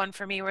a big one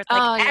for me where it's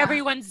like, Oh, yeah.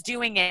 everyone's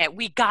doing it.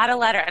 We got a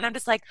letter. And I'm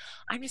just like,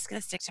 I'm just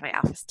going to stick to my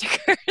alpha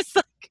stickers.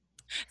 Like,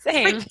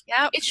 same.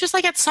 Yeah. It's just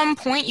like at some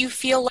point you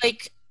feel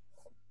like,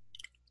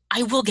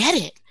 I will get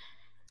it.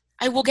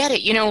 I will get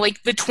it.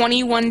 Like the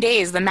 21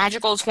 days, the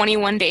magical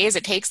 21 days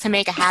it takes to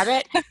make a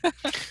habit.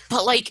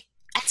 But like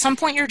at some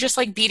point you're just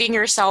like beating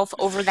yourself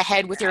over the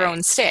head with your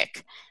own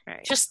stick.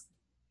 Right. Just,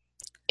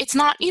 it's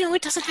not,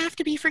 it doesn't have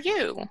to be for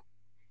you.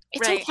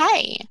 It's Right.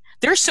 okay.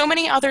 There's so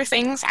many other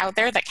things out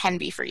there that can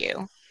be for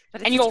you.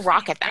 But And it's you'll just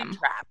rock like at a mind them.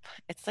 trap.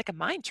 It's like a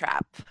mind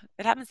trap.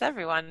 It happens to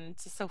everyone.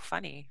 It's just so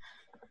funny.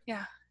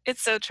 Yeah.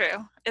 It's so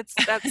true. That's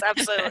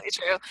absolutely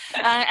true.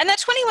 And that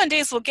 21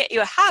 days will get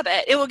you a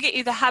habit. It will get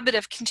you the habit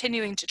of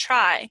continuing to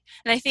try.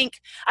 And I think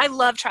I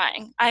love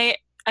trying.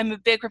 I'm a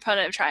big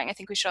proponent of trying. I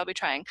think we should all be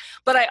trying.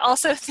 But I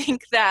also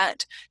think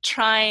that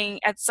trying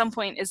at some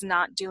point is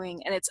not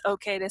doing, and it's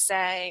okay to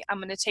say, I'm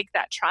going to take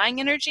that trying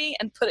energy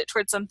and put it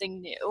towards something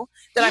new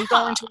that I'm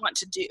going to want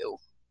to do.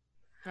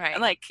 Right.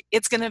 And like,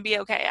 it's going to be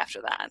okay after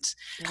that.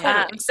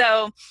 Totally.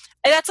 So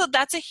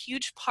that's a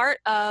huge part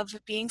of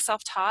being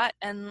self-taught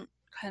and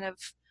kind of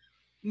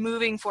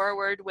moving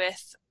forward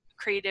with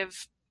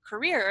creative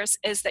careers,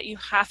 is that you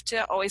have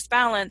to always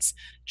balance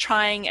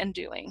trying and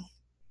doing,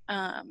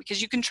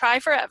 because you can try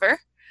forever,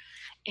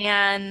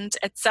 and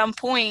at some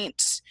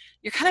point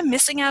you're kind of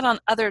missing out on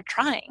other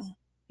trying.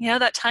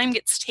 That time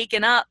gets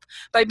taken up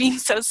by being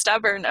so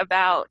stubborn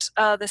about,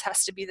 oh, this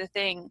has to be the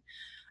thing.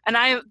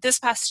 And this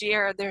past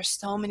year, there's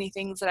so many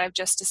things that I've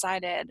just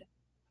decided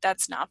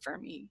that's not for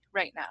me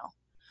right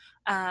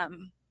now.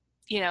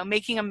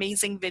 Making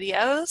amazing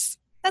videos,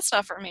 that's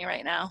not for me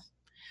right now.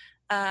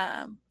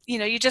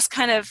 You just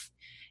kind of,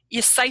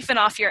 you siphon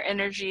off your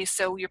energy,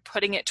 so you're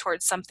putting it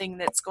towards something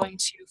that's going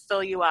to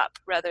fill you up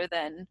rather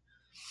than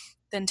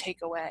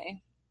take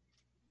away.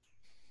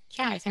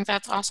 Yeah, I think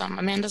that's awesome.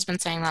 Amanda's been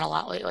saying that a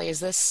lot lately. Is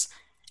this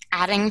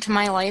adding to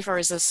my life or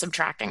is this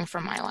subtracting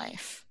from my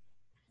life?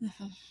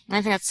 Mm-hmm. And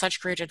I think that's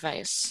such great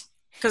advice.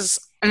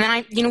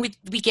 And then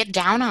we get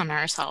down on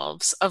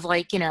ourselves of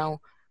like,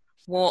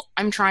 well,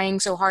 I'm trying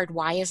so hard.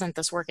 Why isn't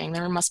this working?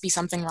 There must be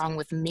something wrong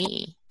with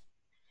me.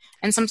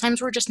 And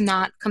sometimes we're just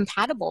not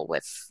compatible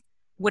with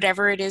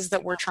whatever it is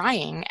that we're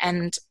trying.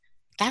 And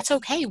that's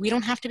okay. We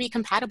don't have to be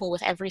compatible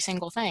with every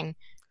single thing.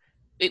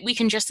 We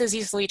can just as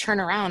easily turn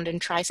around and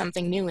try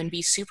something new and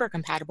be super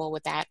compatible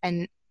with that.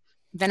 And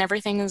then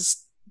everything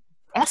is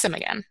awesome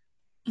again.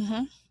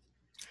 Mm-hmm.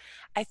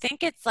 I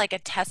think it's like a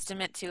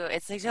testament to,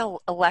 it's like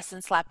a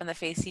lesson slap in the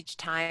face each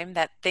time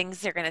that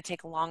things are going to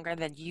take longer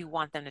than you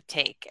want them to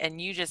take. And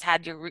you just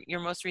had your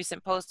most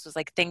recent post was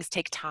like, things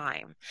take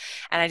time.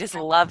 And I just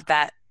love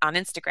that on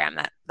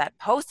Instagram, that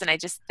post. And I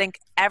just think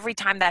every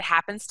time that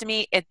happens to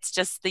me, it's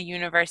just the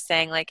universe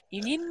saying like,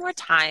 you need more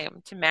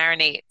time to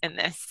marinate in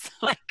this.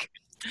 Like,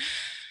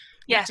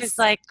 yes. Just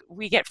like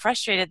we get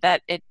frustrated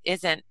that it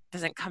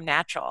doesn't come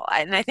natural.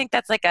 And I think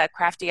that's like a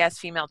crafty ass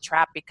female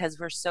trap, because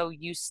we're so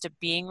used to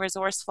being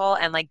resourceful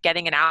and like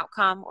getting an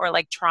outcome, or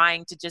like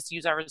trying to just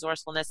use our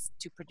resourcefulness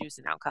to produce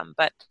an outcome.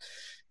 But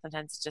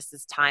sometimes it's just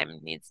as time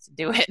needs to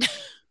do it.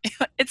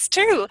 It's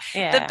true.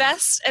 Yeah. The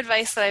best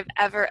advice that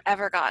I've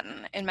ever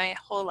gotten in my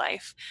whole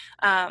life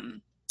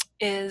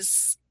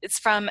it's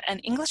from an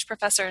English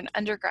professor in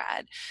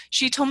undergrad.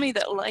 She told me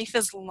that life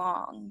is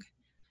long.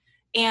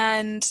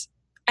 And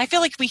I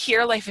feel like we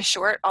hear life is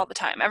short all the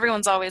time.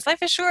 Everyone's always,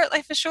 life is short,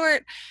 life is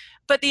short.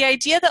 But the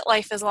idea that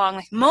life is long,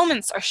 like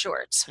moments are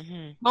short.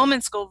 Mm-hmm.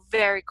 Moments go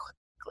very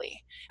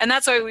quickly. And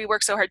that's why we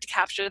work so hard to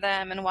capture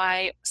them, and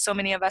why so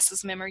many of us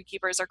as memory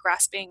keepers are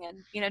grasping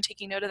and,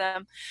 taking note of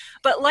them.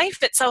 But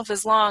life itself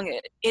is long.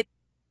 It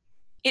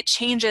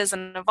changes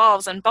and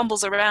evolves and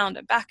bumbles around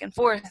and back and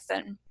forth.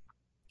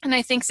 And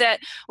I think that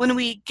when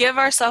we give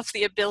ourselves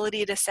the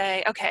ability to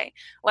say, okay,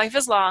 life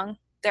is long,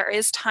 there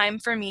is time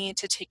for me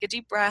to take a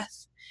deep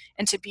breath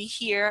and to be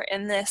here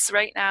in this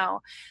right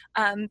now.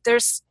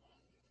 There's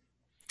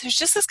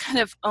just this kind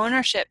of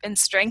ownership and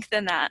strength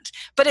in that.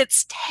 But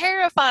it's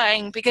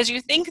terrifying, because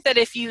you think that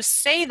if you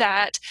say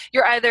that,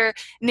 you're either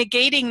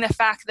negating the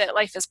fact that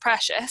life is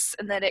precious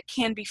and that it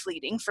can be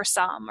fleeting for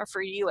some, or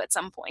for you at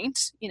some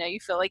point. You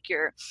feel like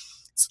you're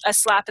a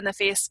slap in the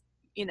face,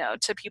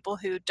 to people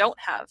who don't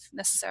have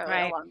necessarily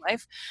Right. a long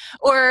life.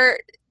 Or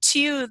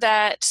two,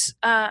 that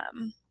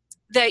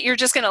you're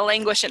just going to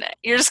languish in it.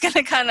 You're just going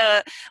to kind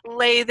of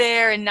lay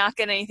there and not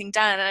get anything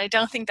done. And I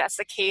don't think that's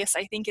the case.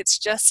 I think it's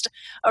just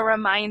a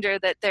reminder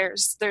that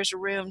there's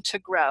room to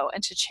grow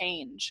and to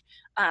change,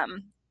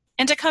 and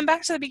to come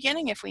back to the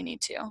beginning if we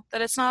need to,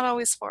 that it's not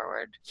always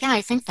forward. Yeah,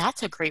 I think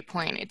that's a great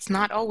point. It's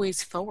not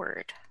always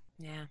forward.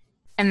 Yeah.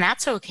 And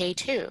that's okay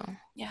too.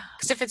 Yeah.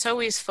 Because if it's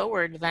always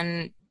forward,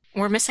 then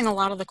we're missing a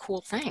lot of the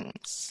cool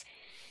things.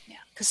 Yeah.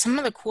 Because some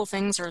of the cool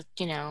things are,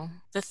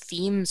 the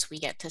themes we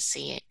get to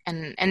see,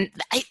 and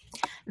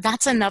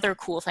that's another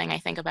cool thing I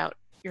think about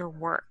your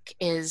work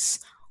is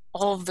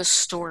all of the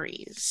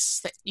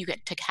stories that you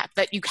get to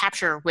that you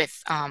capture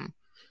with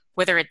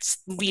whether it's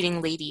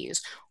leading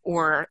ladies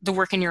or the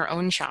work in your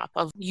own shop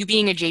of you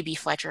being a JB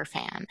Fletcher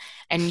fan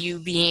and you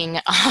being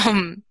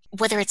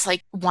whether it's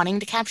like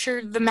wanting to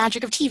capture the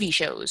magic of TV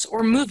shows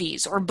or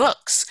movies or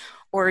books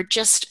or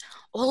just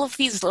all of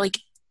these like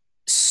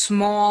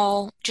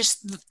small,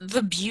 just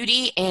the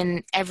beauty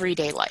in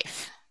everyday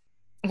life.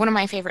 One of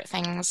my favorite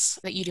things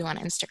that you do on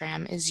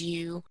Instagram is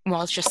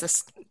it's just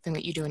this thing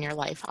that you do in your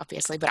life,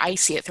 obviously, but I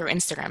see it through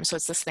Instagram. So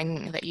it's this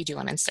thing that you do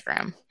on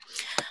Instagram.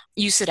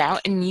 You sit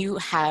out and you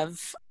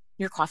have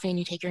your coffee and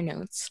you take your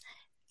notes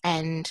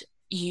and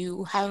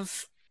you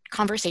have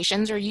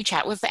conversations or you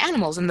chat with the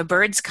animals and the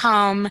birds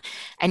come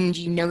and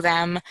you know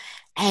them.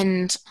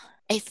 And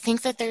I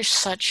think that there's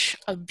such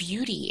a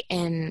beauty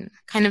in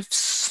kind of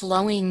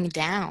slowing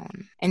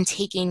down and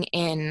taking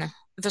in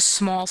the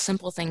small,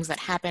 simple things that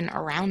happen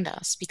around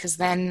us, because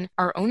then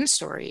our own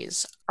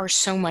stories are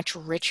so much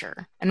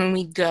richer. And when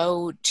we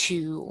go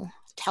to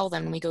tell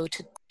them, we go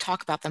to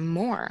talk about them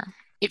more,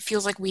 it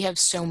feels like we have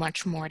so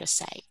much more to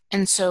say.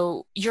 And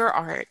so your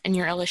art and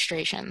your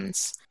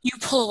illustrations, you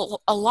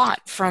pull a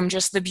lot from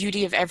just the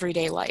beauty of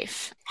everyday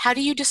life. How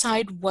do you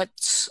decide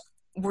what's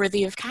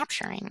worthy of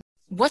capturing?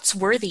 What's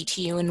worthy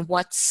to you and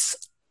what's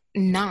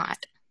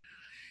not?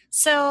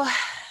 So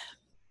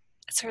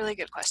that's a really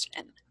good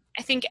question.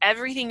 I think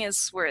everything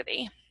is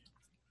worthy.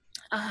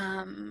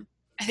 I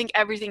think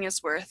everything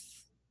is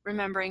worth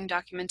remembering,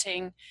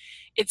 documenting.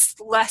 It's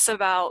less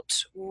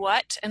about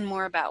what and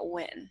more about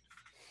when,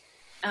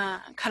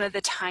 kind of the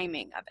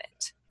timing of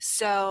it.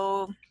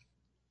 So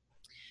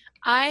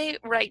I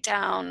write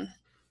down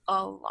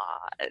a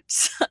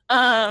lot.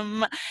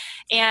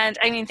 And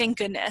I mean, thank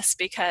goodness,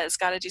 because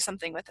got to do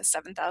something with the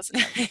 7,000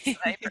 that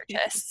I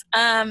purchased.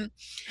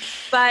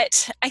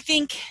 But I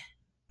think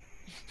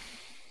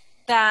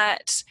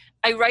that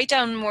I write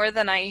down more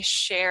than I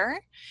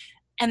share.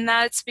 And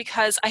that's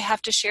because I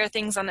have to share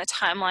things on a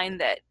timeline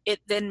that it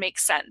then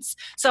makes sense.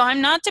 So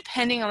I'm not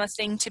depending on the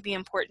thing to be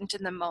important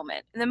in the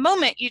moment. In the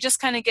moment, you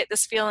just kind of get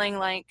this feeling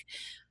like,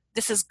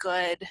 this is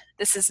good,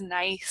 this is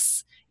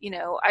nice,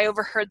 I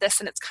overheard this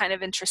and it's kind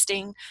of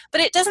interesting,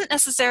 but it doesn't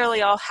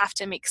necessarily all have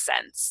to make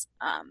sense.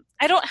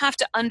 I don't have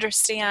to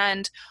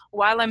understand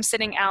while I'm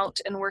sitting out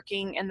and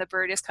working and the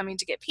bird is coming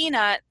to get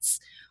peanuts,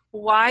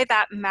 why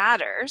that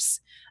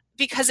matters,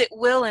 because it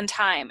will in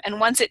time. And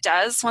once it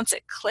does, once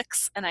it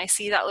clicks and I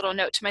see that little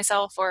note to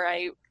myself or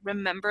I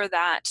remember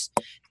that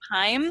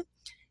time,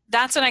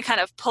 that's when I kind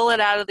of pull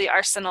it out of the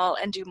arsenal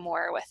and do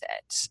more with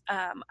it.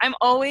 I'm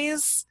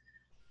always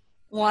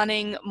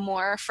wanting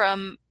more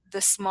from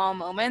the small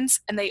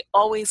moments, and they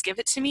always give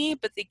it to me,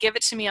 but they give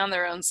it to me on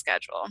their own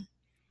schedule.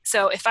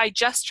 So if I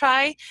just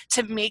try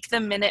to make the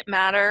minute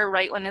matter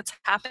right when it's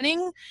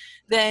happening,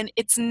 then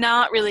it's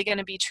not really going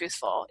to be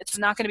truthful. It's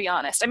not going to be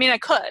honest. I mean, I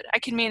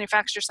can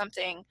manufacture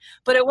something,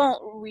 but it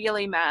won't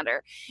really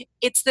matter.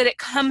 It's that it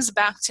comes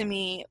back to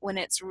me when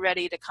it's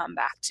ready to come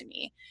back to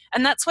me.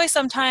 And that's why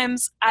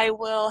sometimes I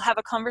will have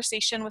a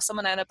conversation with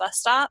someone at a bus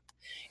stop,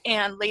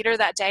 and later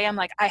that day I'm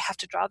like, I have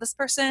to draw this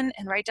person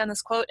and write down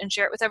this quote and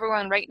share it with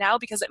everyone right now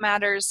because it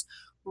matters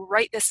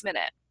right this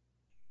minute.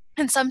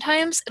 And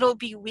sometimes it'll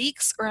be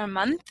weeks or a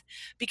month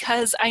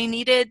because I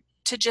needed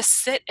to just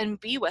sit and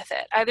be with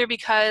it, either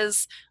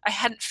because I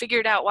hadn't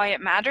figured out why it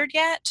mattered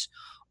yet,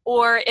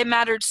 or it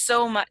mattered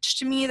so much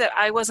to me that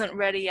I wasn't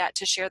ready yet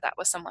to share that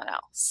with someone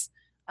else.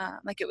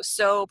 Like it was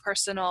so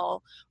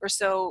personal or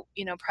so,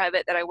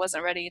 private that I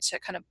wasn't ready to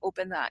kind of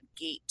open that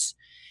gate.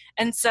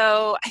 And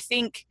so I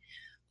think,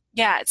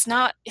 it's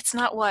not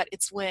what,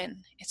 it's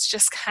when. It's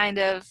just kind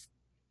of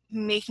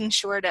making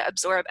sure to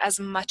absorb as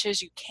much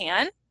as you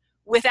can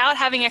without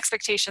having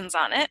expectations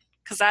on it,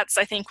 because that's,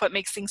 I think, what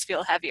makes things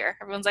feel heavier.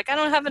 Everyone's like, I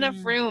don't have enough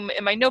room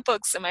in my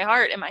notebooks, in my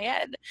heart, in my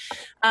head.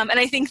 And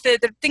I think that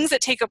the things that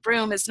take up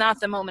room is not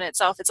the moment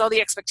itself. It's all the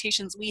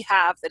expectations we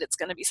have that it's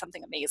going to be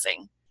something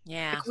amazing.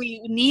 Yeah. Like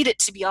we need it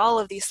to be all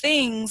of these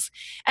things,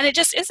 and it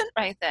just isn't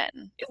right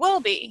then. It will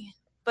be,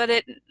 but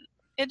it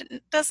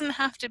doesn't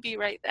have to be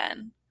right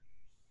then.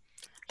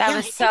 That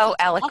was so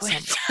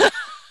eloquent. Awesome.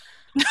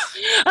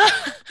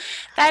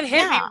 That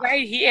hit me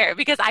right here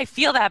because I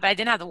feel that, but I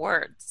didn't have the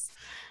words.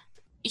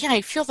 Yeah,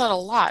 I feel that a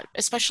lot,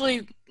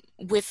 especially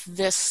with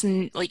this,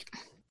 like,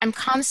 I'm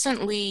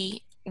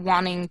constantly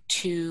wanting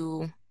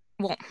to,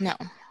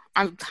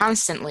 I'm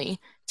constantly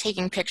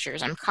taking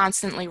pictures. I'm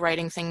constantly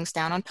writing things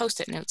down on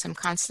Post-it notes.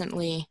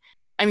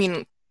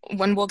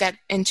 When we'll get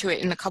into it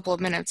in a couple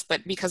of minutes,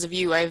 but because of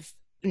you, I've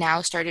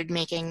now started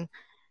making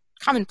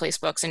commonplace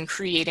books and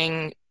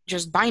creating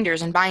just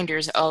binders and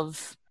binders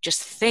of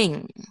just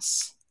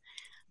things,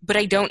 but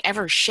I don't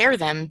ever share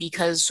them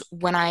because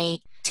when I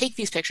take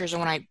these pictures or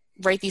when I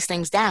write these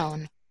things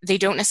down, they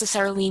don't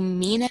necessarily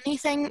mean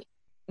anything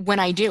when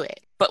I do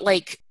it. But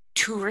like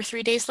 2 or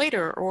 3 days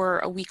later or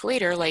a week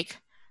later, like,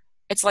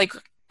 it's like,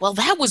 well,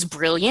 that was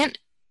brilliant.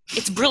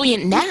 it's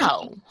brilliant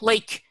now.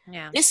 Like,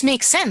 Yeah. this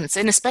makes sense.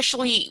 And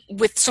especially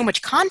with so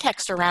much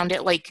context around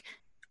it, like,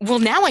 well,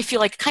 now I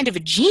feel like kind of a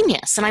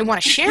genius and I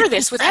want to share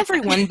this with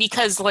everyone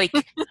because, like,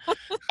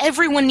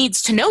 everyone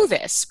needs to know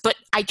this, but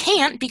I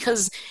can't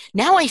because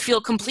now I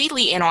feel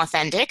completely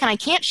inauthentic and I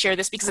can't share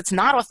this because it's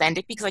not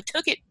authentic because I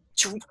took it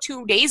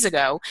 2 days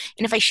ago.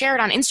 And if I share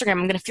it on Instagram,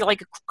 I'm going to feel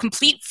like a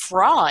complete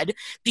fraud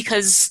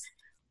because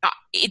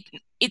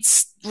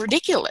it's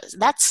ridiculous.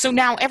 So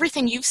now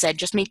everything you've said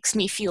just makes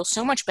me feel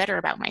so much better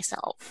about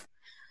myself.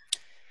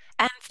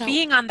 And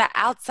being on the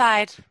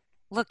outside,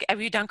 look, are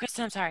you done,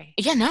 Kristen? I'm sorry.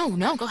 Yeah,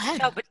 no, go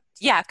ahead. No, but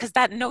yeah, because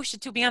that notion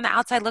to be on the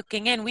outside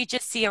looking in, we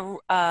just see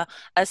a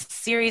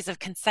series of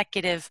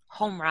consecutive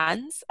home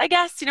runs, I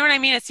guess. You know what I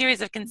mean? A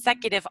series of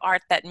consecutive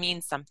art that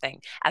means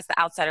something as the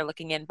outsider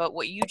looking in. But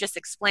what you just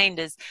explained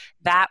is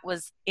that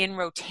was in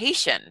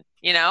rotation,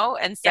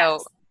 and so.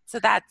 Yes. So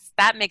that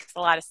makes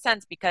a lot of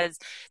sense because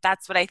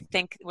that's what I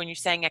think when you're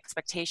saying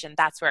expectation,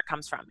 that's where it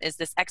comes from, is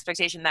this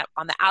expectation that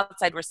on the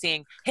outside we're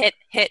seeing hit,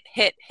 hit,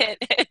 hit, hit,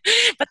 hit.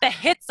 But the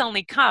hits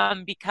only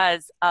come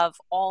because of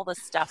all the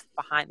stuff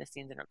behind the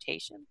scenes in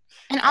rotation.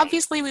 And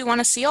obviously we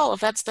want to see all of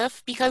that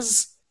stuff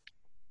because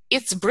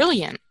it's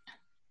brilliant.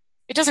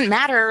 It doesn't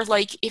matter,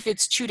 like, if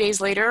it's 2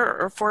 days later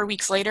or 4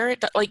 weeks later,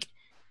 like,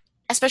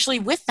 especially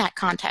with that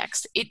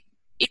context,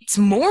 it's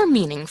more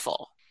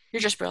meaningful. You're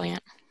just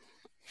brilliant.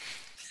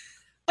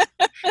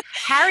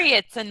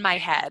 Harriet's in my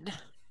head.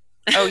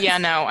 Oh yeah,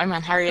 no, I'm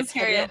on Harriet's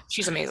Harriet. head.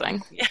 She's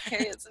amazing. Yeah,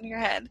 Harriet's in your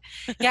head.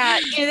 Yeah,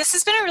 this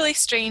has been a really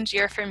strange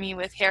year for me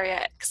with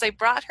Harriet because I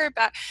brought her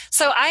back.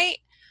 So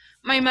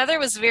my mother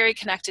was very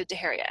connected to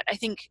Harriet. I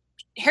think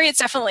Harriet's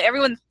definitely,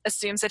 everyone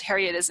assumes that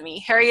Harriet is me.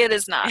 Harriet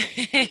is not.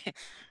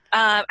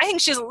 I think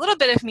she has a little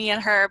bit of me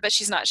in her, but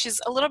she's not. She's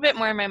a little bit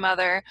more my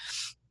mother.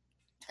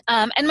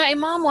 And my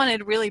mom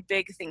wanted really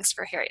big things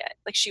for Harriet.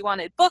 Like, she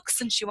wanted books,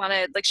 and she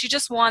wanted, like, she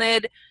just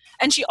wanted,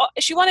 and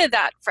she wanted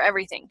that for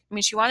everything. I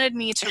mean, she wanted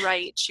me to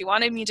write. She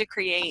wanted me to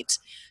create.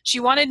 She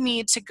wanted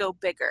me to go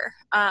bigger.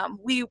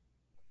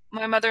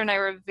 My mother and I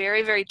were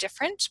very, very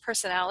different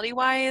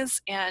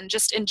personality-wise and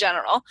just in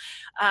general.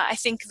 I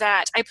think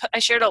that I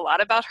shared a lot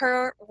about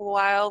her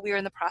while we were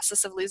in the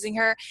process of losing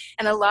her,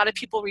 and a lot of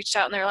people reached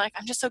out and they were like,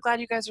 "I'm just so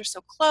glad you guys are so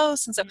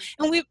close." And so,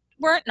 and we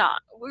were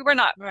not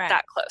Right.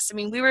 that close. I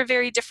mean, we were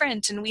very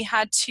different, and we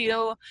had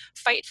to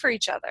fight for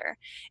each other.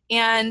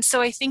 And so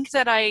I think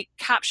that I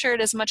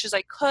captured as much as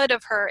I could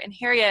of her and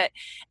Harriet.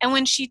 And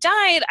when she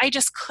died, I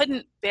just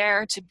couldn't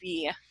bear to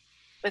be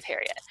with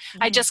Harriet.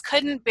 I just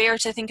couldn't bear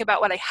to think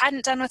about what I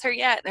hadn't done with her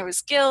yet. There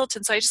was guilt.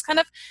 And so I just kind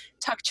of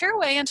tucked her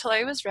away until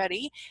I was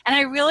ready. And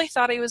I really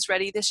thought I was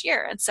ready this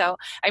year. And so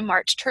I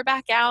marched her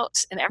back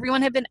out, and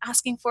everyone had been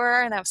asking for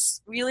her, and I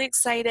was really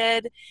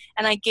excited.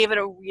 And I gave it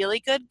a really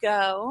good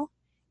go.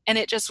 And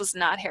it just was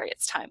not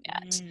Harriet's time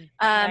yet.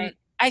 Right.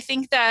 I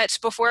think that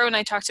before, when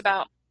I talked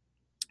about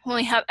when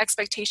we have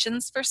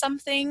expectations for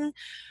something,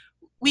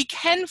 we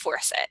can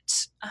force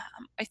it.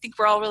 I think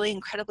we're all really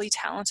incredibly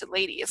talented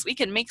ladies. We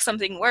can make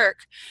something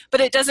work, but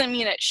it doesn't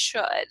mean it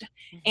should.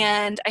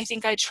 And I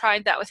think I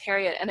tried that with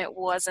Harriet, and it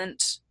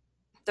wasn't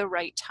the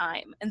right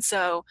time. And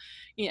so,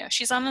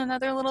 she's on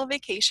another little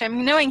vacation. I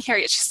mean, knowing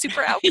Harriet, she's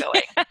super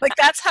outgoing. Like,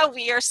 that's how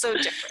we are so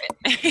different.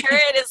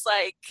 Harriet is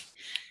like,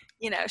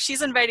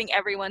 she's inviting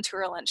everyone to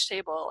her lunch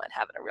table and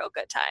having a real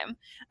good time.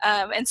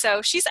 And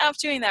so she's out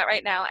doing that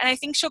right now. And I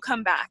think she'll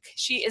come back.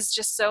 She is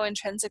just so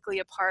intrinsically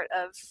a part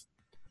of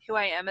who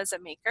I am as a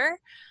maker.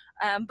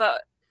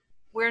 But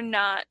we're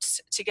not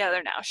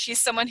together now.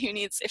 She's someone who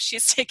needs, if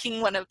she's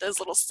taking one of those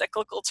little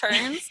cyclical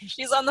turns,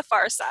 she's on the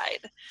far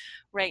side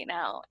right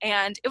now.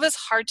 And it was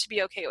hard to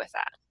be okay with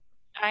that.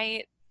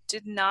 I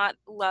didn't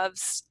love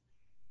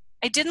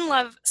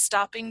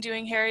stopping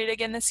doing Harriet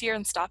again this year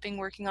and stopping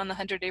working on the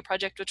 100-Day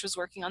Project, which was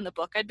working on the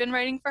book I'd been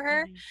writing for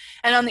her.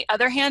 And on the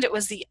other hand, it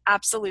was the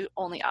absolute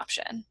only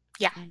option.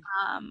 Yeah.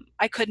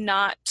 I could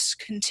not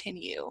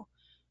continue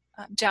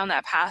down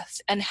that path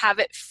and have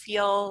it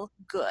feel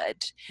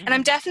good. And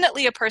I'm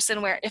definitely a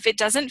person where if it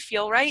doesn't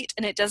feel right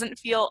and it doesn't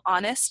feel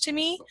honest to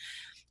me,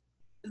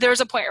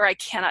 there's a point where I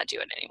cannot do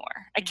it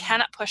anymore. I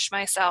cannot push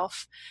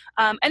myself.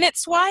 And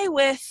it's why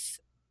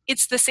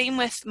it's the same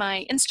with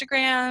my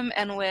Instagram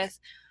and with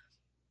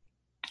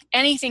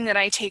anything that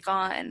I take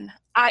on.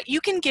 You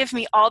can give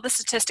me all the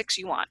statistics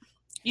you want.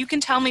 You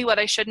can tell me what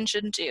I should and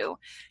shouldn't do,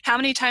 how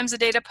many times a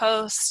day to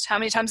post, how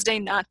many times a day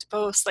not to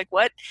post, like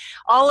what,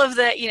 all of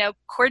the,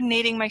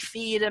 coordinating my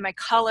feed and my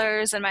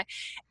colors and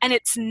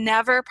it's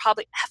never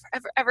probably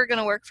ever going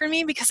to work for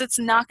me because it's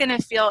not going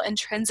to feel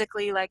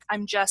intrinsically like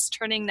I'm just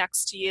turning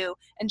next to you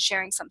and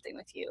sharing something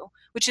with you,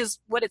 which is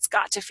what it's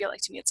got to feel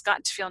like to me. It's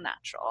got to feel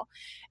natural.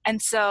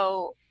 And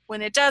so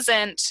when it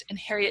doesn't, and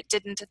Harriet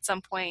didn't at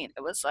some point,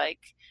 it was like,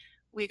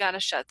 we got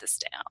to shut this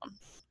down.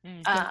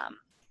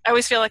 I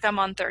always feel like I'm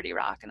on 30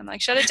 Rock, and I'm like,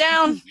 shut it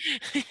down,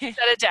 shut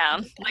it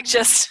down, like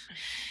just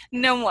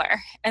no more.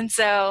 And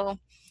so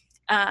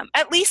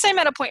at least I'm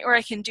at a point where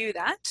I can do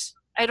that.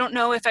 I don't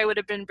know if I would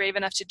have been brave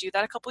enough to do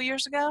that a couple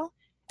years ago.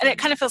 And it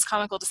kind of feels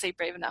comical to say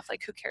brave enough,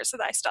 like who cares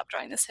that I stopped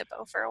drawing this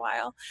hippo for a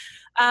while.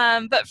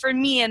 But for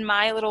me, in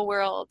my little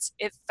world,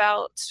 it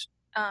felt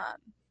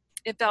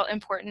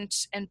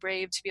important and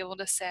brave to be able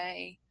to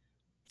say,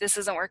 this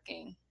isn't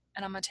working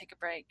and I'm going to take a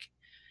break.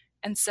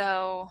 And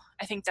so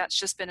I think that's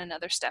just been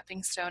another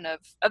stepping stone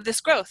of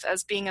this growth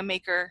as being a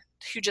maker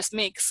who just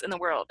makes in the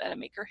world and a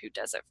maker who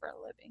does it for a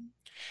living.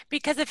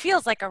 Because it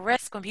feels like a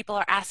risk when people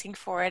are asking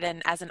for it,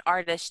 and as an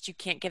artist, you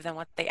can't give them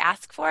what they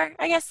ask for.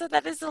 I guess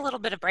that is a little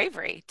bit of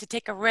bravery to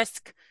take a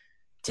risk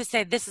to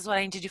say, this is what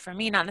I need to do for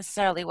me, not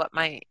necessarily what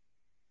my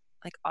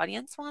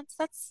audience wants.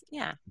 That's,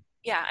 yeah.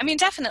 Yeah, I mean,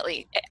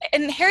 definitely.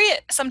 And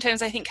Harriet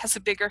sometimes I think has a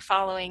bigger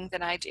following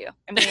than I do.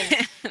 I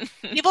mean,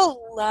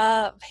 people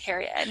love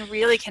Harriet and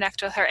really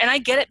connect with her. And I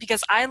get it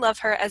because I love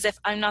her as if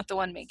I'm not the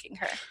one making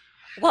her.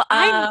 Well,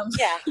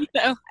 you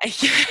know,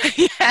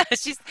 yeah,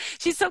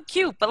 she's so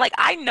cute, but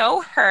I know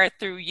her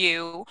through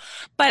you,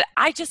 but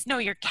I just know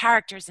your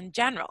characters in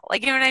general. You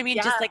know what I mean?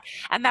 Yeah.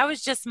 And that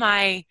was just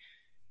my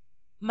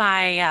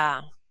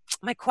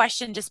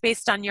question, just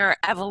based on your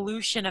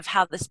evolution of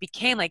how this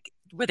became.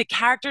 Were the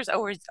characters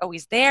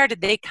always there?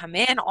 Did they come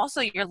in? Also,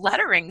 your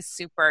lettering's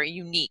super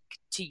unique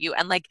to you,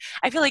 and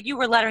I feel like you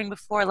were lettering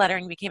before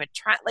lettering became a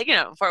trend.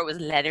 Before it was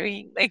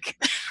lettering.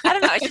 I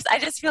don't know. I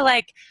just feel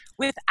like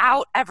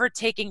without ever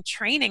taking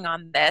training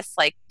on this,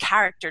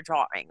 character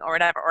drawing or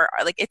whatever, or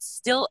it's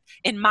still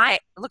in my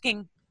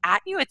looking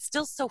at you, it's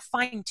still so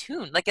fine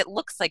tuned. It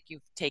looks like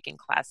you've taken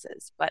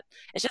classes, but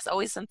it's just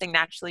always something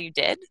naturally you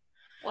did.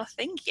 Well,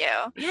 thank you.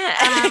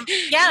 Yeah.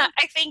 Yeah,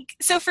 I think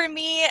so. For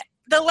me,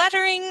 the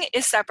lettering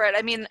is separate.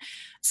 I mean,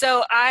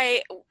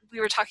 we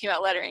were talking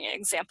about lettering, an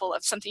example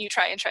of something you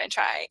try and try and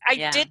try.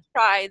 I did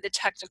try the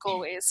technical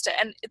ways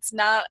and it's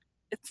not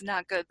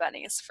good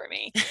bunnies for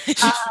me.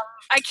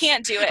 I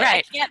can't do it.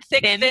 Right. I can't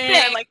thin,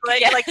 like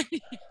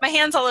my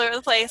hands all over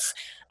the place.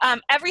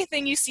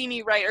 Everything you see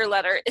me write or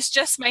letter is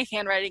just my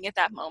handwriting at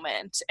that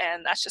moment,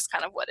 and that's just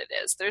kind of what it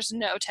is. There's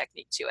no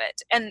technique to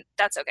it, and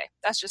that's okay.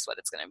 That's just what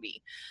it's going to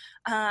be.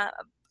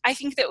 I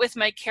think that with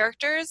my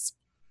characters,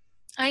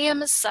 I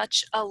am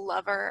such a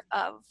lover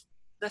of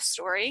the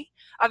story.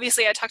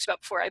 Obviously, I talked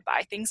about before, I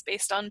buy things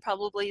based on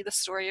probably the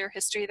story or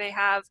history they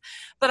have,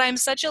 but I'm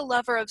such a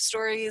lover of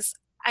stories.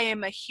 I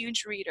am a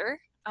huge reader.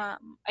 I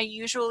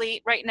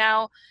usually, right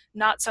now,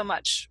 not so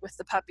much with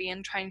the puppy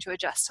and trying to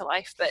adjust to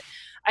life, but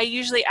I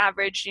usually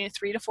average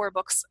 3 to 4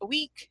 books a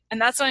week, and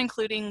that's not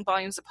including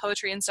volumes of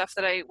poetry and stuff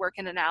that I work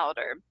in and out,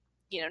 or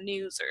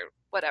news or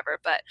whatever.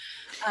 But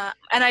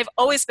and I've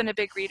always been a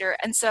big reader,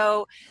 and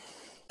so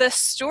the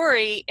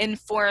story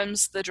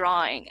informs the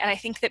drawing. And I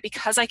think that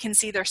because I can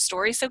see their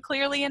story so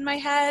clearly in my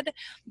head,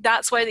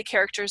 that's why the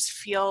characters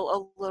feel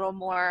a little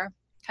more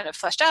kind of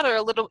fleshed out or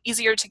a little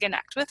easier to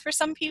connect with for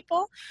some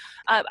people.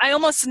 I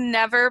almost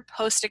never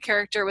post a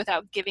character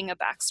without giving a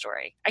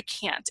backstory. I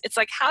can't. It's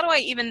how do I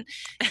even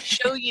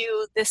show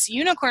you this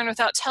unicorn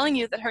without telling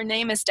you that her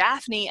name is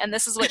Daphne and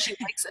this is what she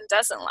likes and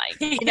doesn't like?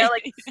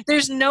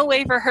 There's no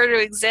way for her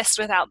to exist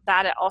without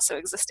that also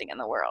existing in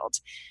the world.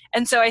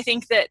 And so I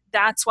think that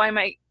that's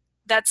why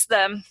that's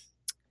the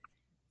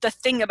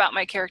thing about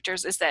my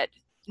characters, is that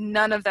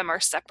none of them are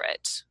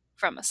separate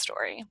from a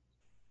story.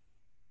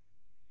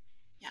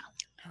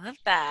 I love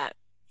that.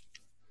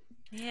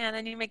 Yeah, and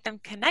then you make them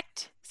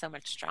connect so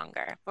much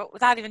stronger. But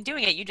without even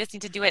doing it, you just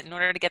need to do it in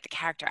order to get the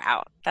character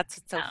out. That's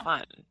what's so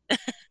fun.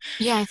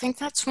 Yeah, I think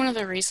that's one of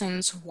the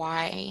reasons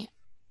why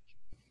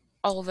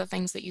all of the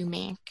things that you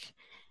make,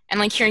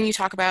 and hearing you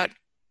talk about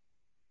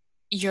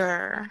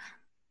your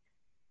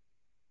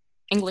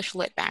English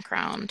lit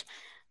background,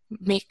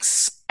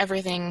 makes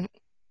everything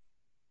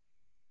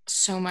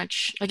so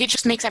much, it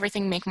just makes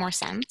everything make more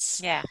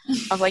sense. Yeah.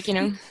 Of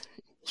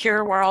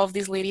here where all of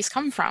these ladies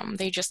come from.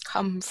 They just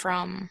come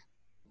from,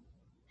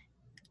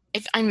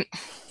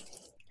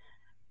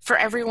 for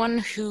everyone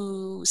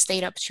who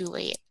stayed up too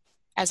late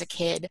as a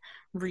kid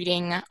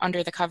reading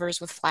under the covers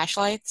with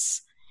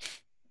flashlights,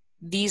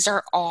 these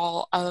are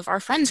all of our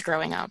friends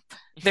growing up.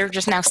 They're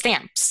just now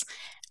stamps,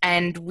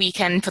 and we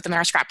can put them in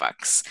our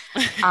scrapbooks.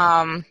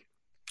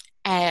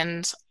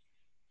 And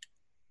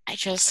I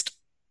just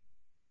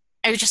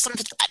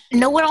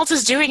no one else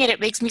is doing it. It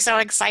makes me so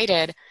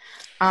excited.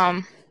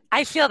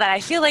 I feel that. I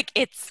feel like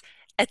it's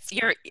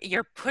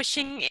you're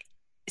pushing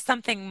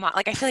something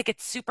I feel like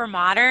it's super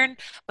modern,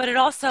 but it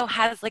also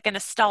has a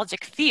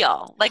nostalgic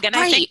feel. And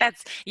I think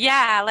that's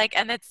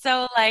and it's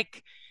so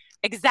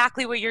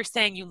exactly what you're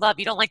saying. You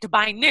don't like to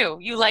buy new.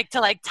 You like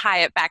to tie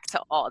it back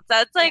to old.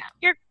 So it's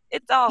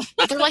it's all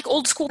they're like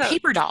old school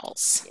paper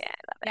dolls. Yeah, I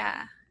love it.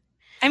 Yeah.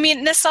 I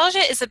mean, nostalgia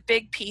is a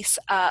big piece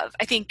of,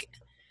 I think,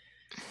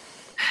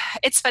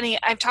 it's funny.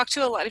 I've talked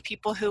to a lot of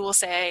people who will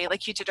say,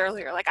 like you did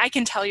earlier, I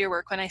can tell your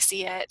work when I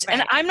see it. Right.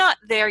 And I'm not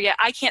there yet.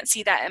 I can't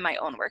see that in my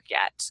own work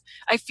yet.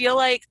 I feel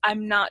like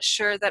I'm not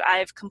sure that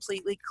I've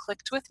completely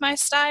clicked with my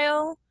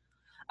style.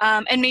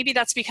 And maybe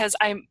that's because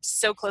I'm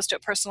so close to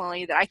it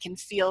personally that I can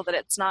feel that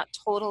it's not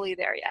totally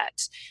there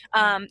yet.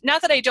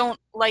 Not that I don't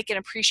like and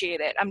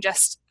appreciate it.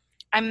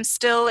 I'm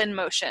still in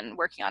motion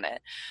working on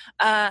it.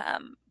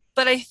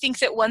 But I think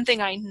that one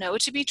thing I know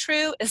to be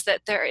true is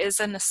that there is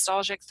a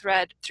nostalgic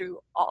thread through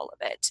all of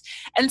it.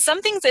 And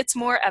some things it's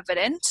more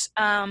evident.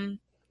 I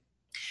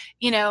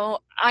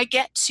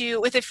get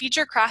to, with the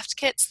feature craft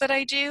kits that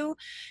I do,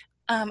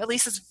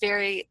 Elise is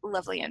very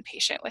lovely and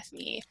patient with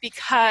me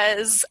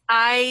because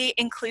I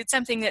include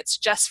something that's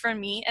just for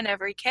me in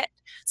every kit.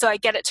 So I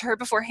get it to her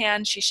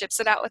beforehand. She ships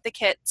it out with the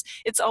kits.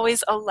 It's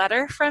always a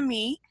letter from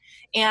me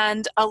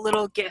and a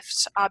little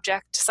gift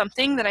object,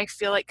 something that I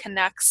feel like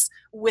connects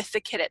with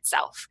the kit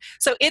itself.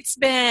 So it's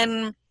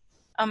been,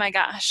 oh my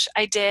gosh,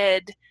 I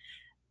did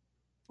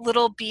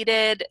little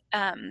beaded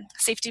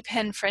safety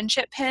pin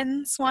friendship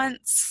pins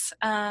once.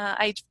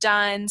 I've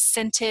done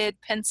scented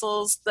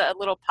pencils, the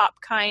little pop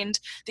kind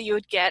that you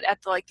would get at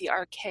the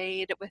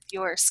arcade with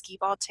your skee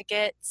ball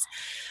tickets.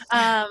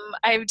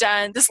 I've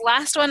done this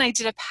last one. I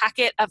did a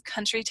packet of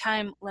Country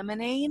Time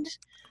lemonade.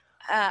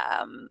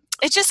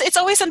 It's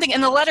always something,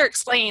 and the letter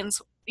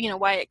explains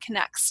why it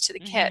connects to the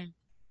kit.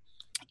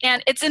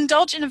 And it's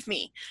indulgent of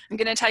me. I'm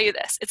going to tell you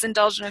this. It's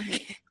indulgent of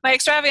me. My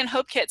Extravagant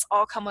Hope kits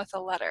all come with a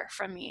letter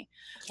from me.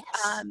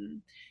 Yes.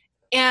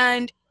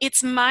 And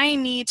it's my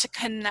need to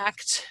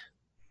connect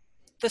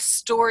the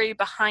story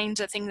behind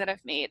the thing that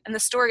I've made. And the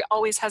story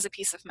always has a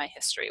piece of my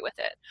history with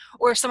it,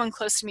 or someone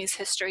close to me's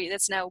history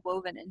that's now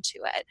woven into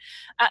it.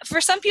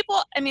 For some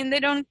people, they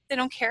don't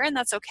care, and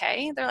that's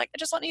okay. They're like, I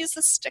just want to use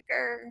the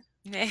sticker.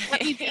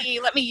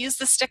 Let me use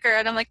the sticker.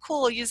 And I'm like,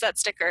 cool, use that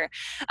sticker.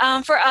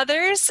 For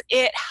others,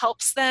 it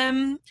helps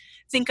them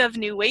think of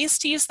new ways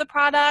to use the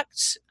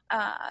product,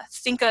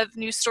 think of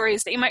new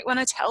stories they might want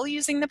to tell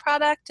using the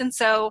product. And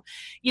so,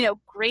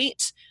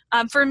 great.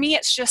 For me,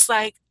 it's just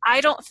like, I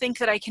don't think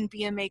that I can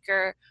be a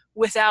maker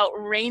without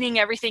reining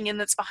everything in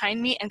that's behind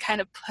me and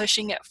kind of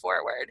pushing it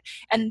forward.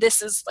 And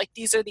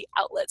these are the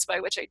outlets by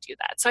which I do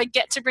that. So I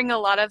get to bring a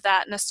lot of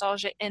that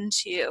nostalgia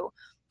into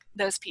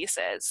those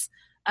pieces.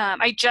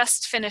 I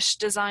just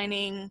finished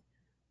designing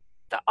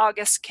the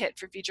August kit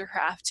for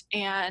Futurecraft,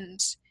 and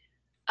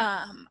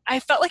I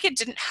felt like it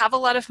didn't have a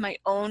lot of my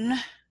own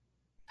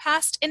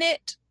past in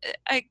it.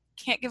 I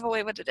can't give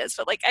away what it is,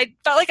 but I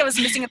felt like I was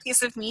missing a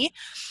piece of me.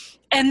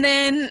 And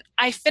then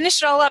I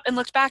finished it all up and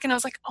looked back, and I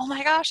was like, oh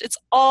my gosh, it's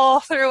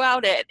all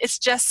throughout it. It's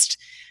just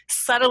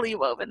subtly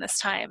woven this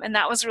time, and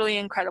that was really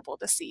incredible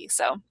to see.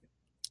 So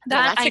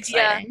that idea,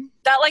 exciting.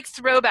 That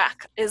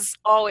throwback is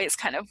always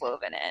kind of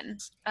woven in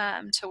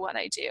to what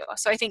I do.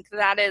 So I think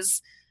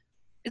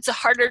it's a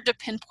harder to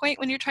pinpoint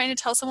when you're trying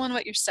to tell someone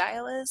what your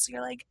style is.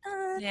 You're like,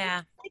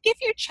 yeah, like if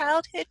your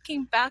childhood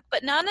came back,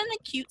 but not in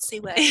a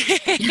cutesy way.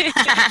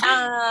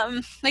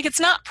 It's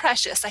not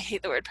precious. I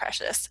hate the word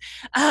precious.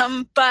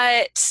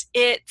 But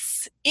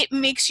it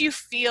makes you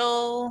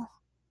feel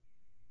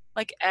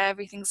like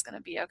everything's going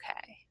to be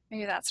okay.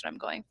 Maybe that's what I'm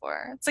going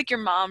for. It's like your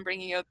mom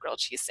bringing you a grilled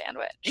cheese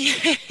sandwich.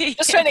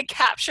 Just trying to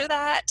capture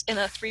that in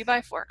a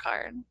 3x4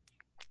 card.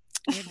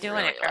 You're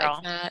doing it,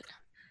 girl.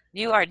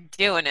 You are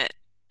doing it.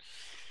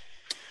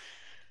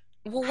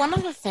 Well, one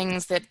of the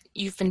things that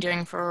you've been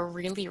doing for a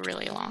really,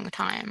 really long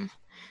time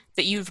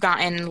that you've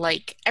gotten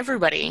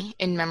everybody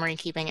in memory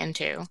keeping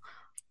into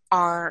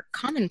are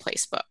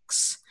commonplace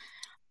books.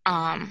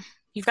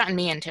 You've gotten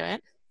me into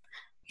it,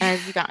 and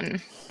you've gotten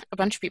a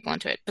bunch of people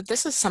into it, but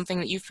this is something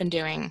that you've been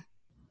doing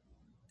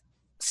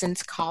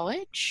since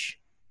college?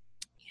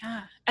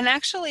 Yeah, and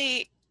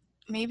actually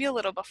maybe a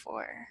little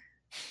before.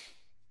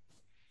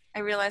 I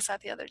realized that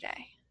the other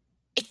day.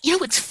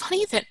 It's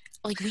funny that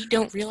we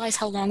don't realize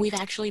how long we've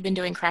actually been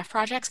doing craft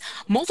projects.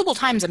 Multiple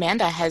times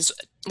Amanda has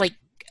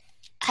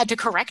had to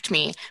correct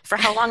me for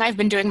how long I've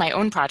been doing my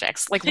own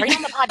projects, right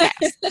on the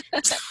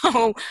podcast.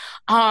 So,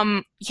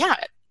 yeah,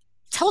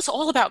 tell us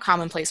all about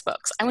commonplace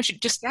books. I want you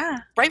just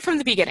right from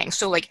the beginning.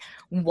 So,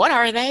 what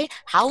are they?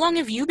 How long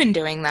have you been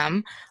doing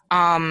them?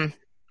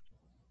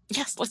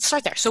 Yes, let's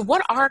start there. So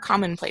what are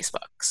commonplace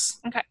books?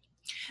 Okay.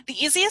 The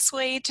easiest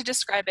way to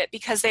describe it,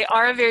 because they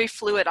are a very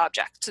fluid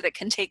object that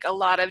can take a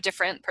lot of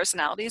different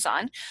personalities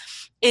on,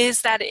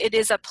 is that it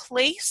is a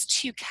place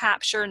to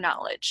capture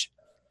knowledge.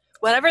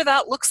 Whatever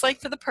that looks like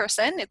for the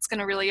person, it's going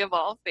to really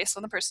evolve based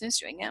on the person who's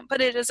doing it,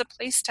 but it is a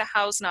place to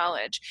house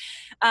knowledge.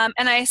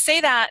 And I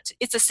say that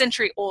it's a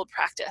century-old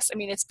practice.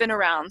 It's been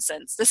around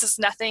since. This is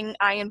nothing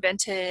I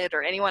invented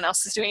or anyone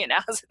else is doing it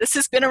now. This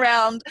has been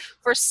around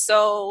for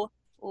so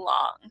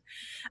long.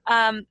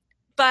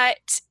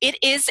 But it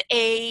is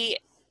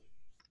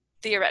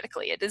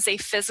theoretically, it is a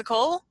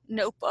physical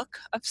notebook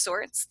of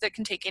sorts that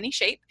can take any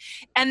shape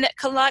and that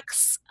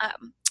collects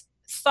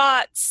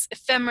thoughts,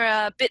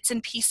 ephemera, bits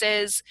and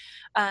pieces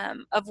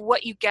of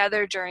what you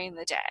gather during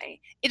the day.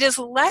 It is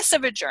less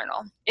of a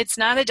journal. It's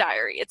not a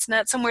diary. It's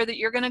not somewhere that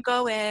you're going to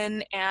go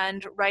in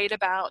and write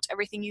about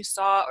everything you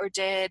saw or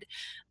did.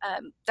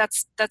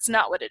 That's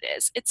not what it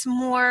is. It's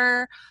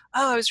more,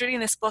 I was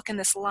reading this book and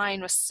this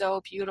line was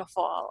so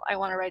beautiful. I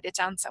want to write it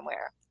down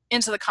somewhere.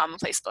 Into the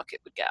commonplace book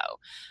it would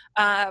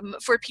go.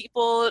 For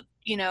people,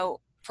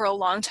 for a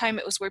long time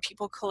it was where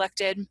people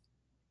collected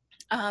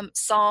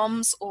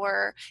psalms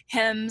or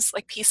hymns,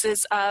 like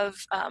pieces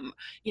of,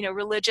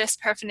 religious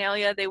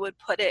paraphernalia. They would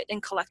put it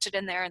and collect it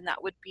in there, and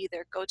that would be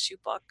their go-to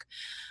book.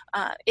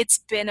 It's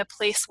been a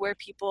place where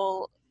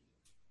people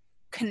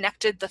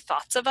connected the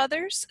thoughts of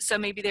others. So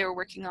maybe they were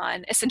working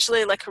on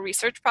essentially like a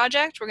research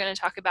project. We're going to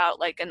talk about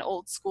like an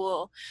old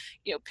school,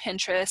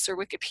 Pinterest or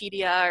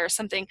Wikipedia or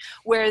something,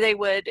 where they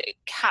would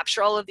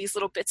capture all of these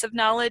little bits of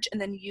knowledge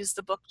and then use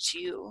the book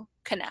to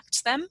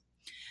connect them.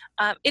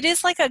 It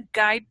is like a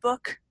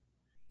guidebook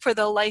for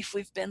the life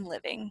we've been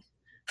living.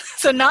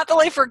 So not the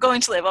life we're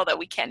going to live, although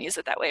we can use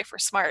it that way if we're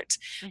smart.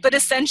 But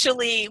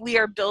essentially, we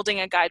are building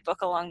a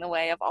guidebook along the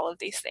way of all of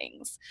these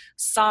things.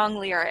 Song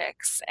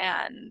lyrics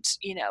and,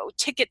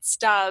 ticket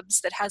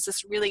stubs that has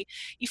this really,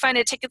 you find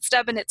a ticket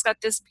stub and it's got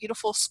this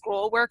beautiful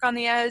scroll work on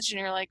the edge and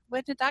you're like,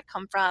 where did that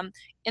come from?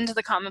 Into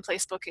the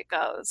Commonplace book it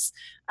goes.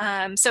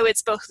 So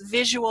it's both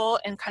visual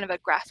and kind of a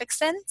graphic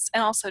sense,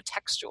 and also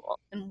textual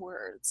in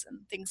words and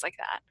things like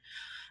that.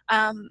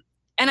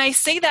 And I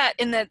say that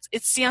in that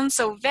it sounds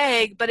so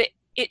vague, but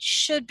it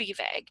should be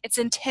vague. It's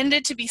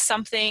intended to be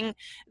something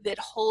that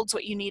holds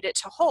what you need it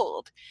to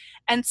hold.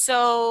 And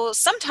so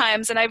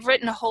sometimes, and I've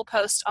written a whole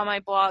post on my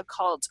blog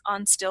called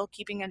On Still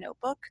Keeping a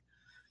Notebook.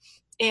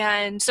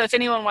 And so if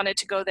anyone wanted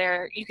to go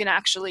there, you can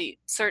actually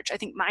search, I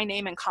think, my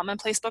name and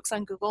Commonplace books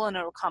on Google and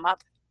it'll come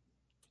up.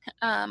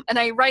 And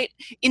I write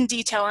in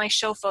detail and I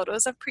show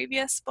photos of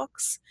previous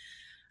books.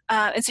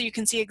 And so you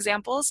can see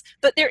examples.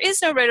 But there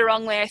is no right or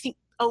wrong way. I think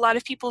a lot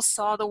of people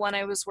saw the one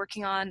I was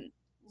working on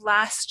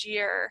last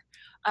year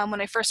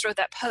when I first wrote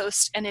that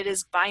post, and it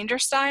is binder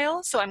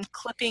style, so I'm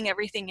clipping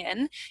everything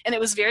in, and it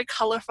was very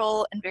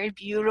colorful and very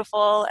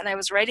beautiful, and I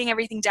was writing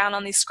everything down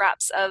on these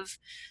scraps of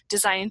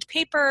designed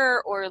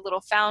paper or little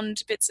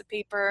found bits of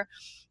paper,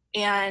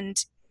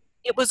 and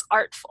it was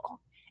artful.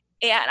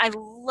 And I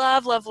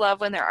love, love, love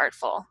when they're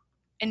artful.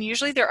 And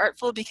usually they're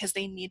artful because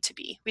they need to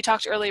be. We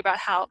talked earlier about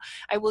how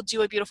I will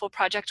do a beautiful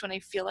project when I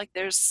feel like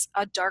there's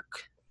a dark,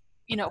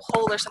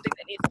 hole or something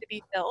that needs to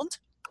be filled.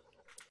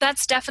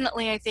 That's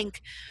definitely, I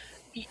think,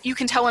 you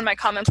can tell when my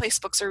Commonplace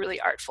books are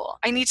really artful.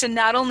 I need to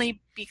not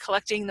only be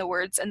collecting the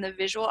words and the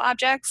visual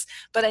objects,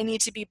 but I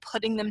need to be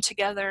putting them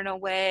together in a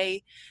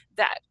way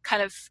that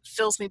kind of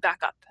fills me back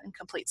up and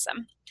completes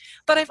them.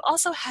 But I've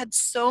also had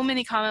so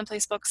many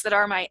Commonplace books that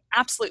are my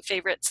absolute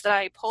favorites that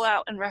I pull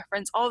out and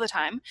reference all the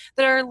time,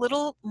 that are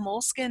little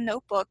Moleskine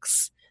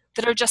notebooks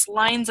that are just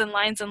lines and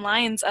lines and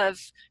lines of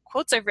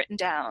quotes I've written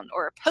down,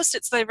 or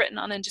Post-its that I've written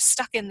on and just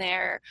stuck in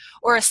there,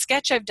 or a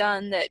sketch I've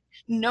done that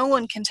no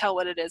one can tell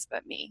what it is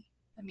but me.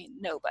 I mean,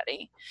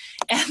 nobody.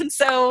 And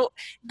so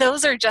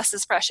those are just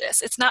as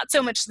precious. It's not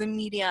so much the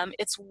medium,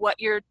 it's what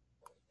you're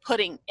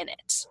putting in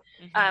it.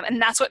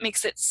 And that's what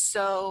makes it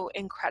so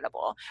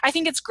incredible. I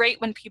think it's great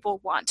when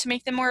people want to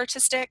make them more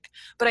artistic,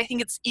 but I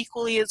think it's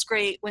equally as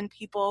great when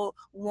people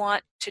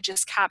want to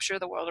just capture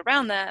the world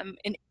around them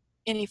in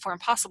any form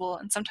possible.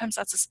 And sometimes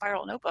that's a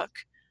spiral notebook,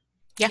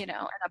 and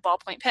a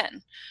ballpoint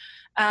pen.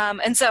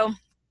 And so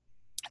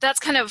that's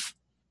kind of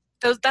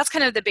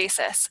the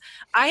basis.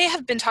 I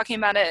have been talking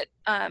about it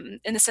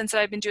in the sense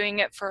that I've been doing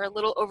it for a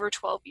little over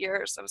 12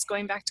 years. I was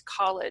going back to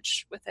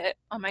college with it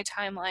on my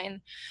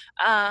timeline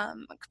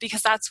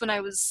because that's when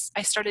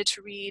I started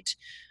to read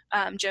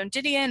Joan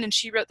Didion, and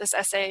she wrote this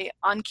essay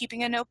on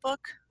keeping a notebook,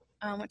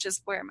 which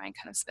is where mine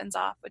kind of spins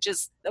off, which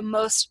is the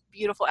most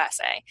beautiful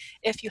essay.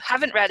 If you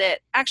haven't read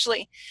it,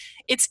 actually,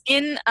 it's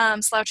in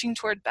Slouching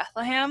Toward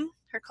Bethlehem,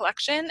 her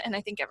collection, and I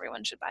think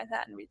everyone should buy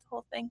that and read the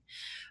whole thing.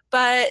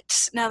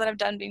 But now that I'm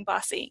done being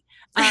bossy,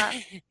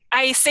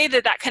 I say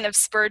that kind of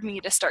spurred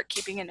me to start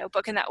keeping a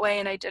notebook in that way,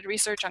 and I did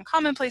research on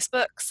Commonplace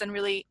books and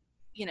really,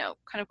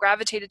 kind of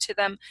gravitated to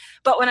them.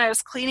 But when I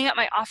was cleaning up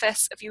my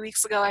office a few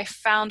weeks ago, I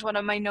found one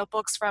of my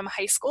notebooks from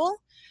high school,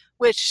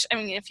 which, I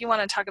mean, if you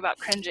want to talk about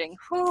cringing,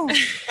 whew,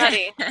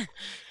 buddy.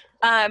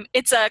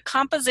 It's a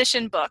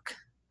composition book,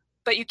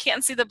 but you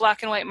can't see the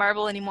black and white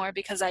marble anymore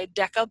because I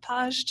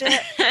decoupaged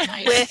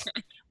it with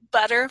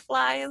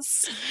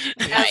butterflies,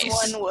 as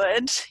one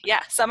would.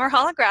 Yeah, some are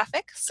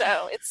holographic,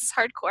 so it's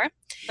hardcore.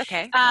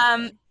 Okay.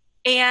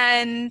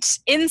 And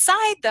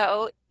inside,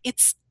 though,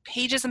 it's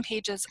pages and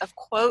pages of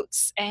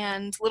quotes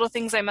and little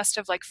things I must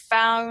have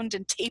found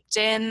and taped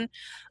in.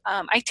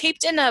 I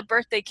taped in a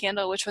birthday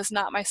candle, which was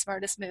not my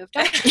smartest move.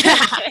 Don't put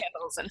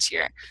candles into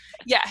your.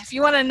 Yeah, if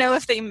you want to know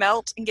if they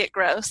melt and get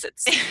gross,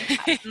 it's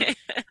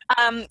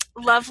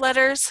love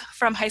letters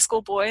from high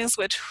school boys,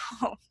 which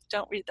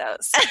don't read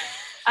those.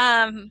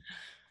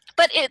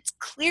 But it's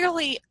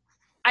clearly,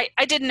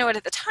 I didn't know it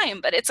at the time,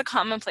 but it's a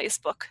Commonplace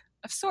book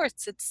of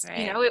sorts. It's,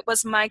 right. It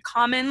was my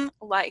common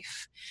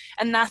life.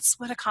 And that's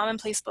what a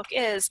Commonplace book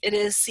is. It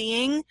is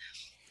seeing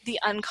the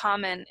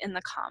uncommon in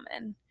the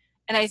common.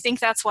 And I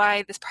think that's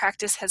why this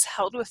practice has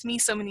held with me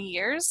so many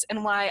years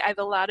and why I've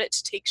allowed it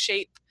to take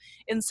shape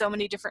in so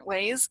many different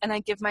ways. And I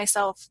give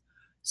myself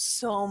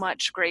so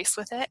much grace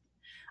with it.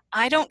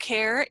 I don't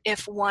care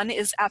if one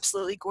is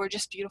absolutely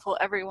gorgeous, beautiful,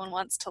 everyone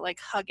wants to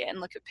hug it and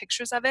look at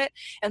pictures of it,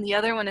 and the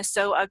other one is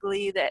so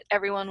ugly that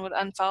everyone would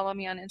unfollow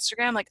me on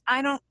Instagram.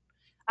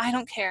 I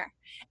don't care.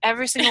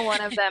 Every single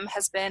one of them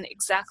has been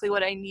exactly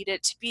what I need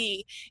it to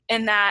be,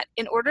 in that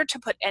in order to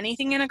put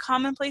anything in a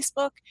commonplace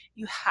book,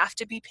 you have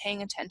to be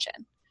paying attention.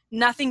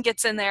 Nothing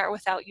gets in there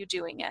without you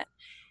doing it.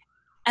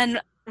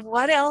 And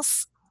what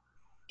else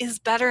is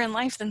better in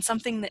life than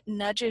something that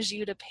nudges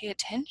you to pay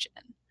attention,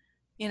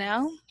 you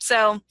know?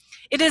 So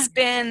it has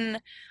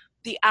been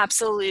the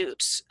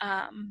absolute,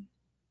 I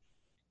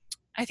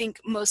think,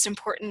 most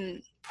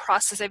important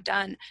process I've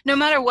done, no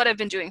matter what I've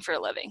been doing for a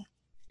living.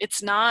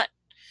 It's not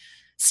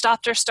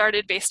stopped or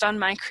started based on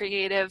my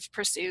creative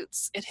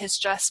pursuits. It has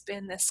just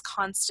been this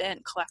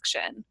constant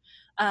collection.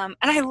 And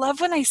I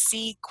love when I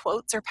see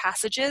quotes or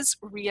passages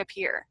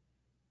reappear.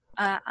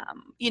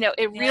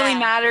 It really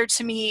mattered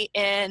to me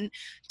in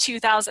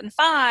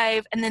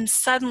 2005, and then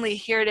suddenly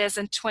here it is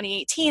in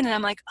 2018, and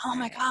I'm like, oh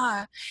my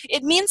God,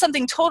 it means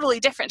something totally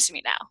different to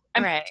me now.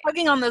 I'm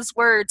plugging on those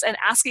words and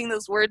asking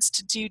those words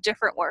to do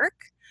different work.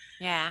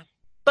 Yeah.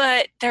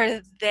 But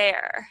they're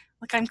there.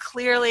 Like, I'm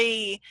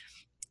clearly,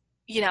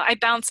 I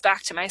bounce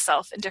back to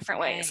myself in different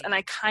ways, and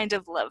I kind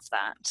of love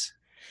that.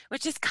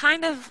 Which is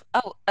kind of,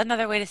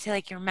 another way to say,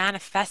 like, you're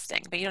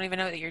manifesting, but you don't even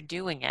know that you're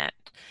doing it.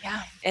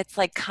 Yeah. It's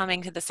like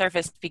coming to the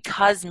surface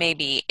because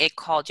maybe it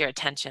called your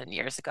attention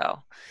years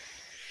ago.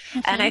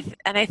 Mm-hmm.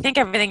 And I think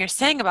everything you're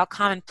saying about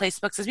commonplace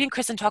books is, me and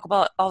Kristen talk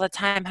about all the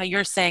time how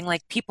you're saying,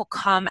 like, people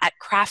come at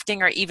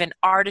crafting or even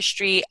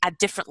artistry at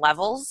different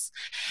levels.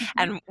 Mm-hmm.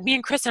 And me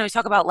and Kristen always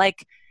talk about,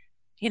 like,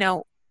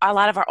 a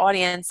lot of our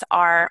audience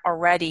are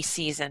already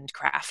seasoned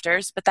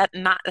crafters, but that's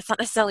not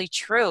necessarily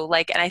true.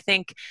 Like, and I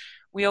think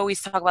we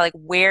always talk about, like,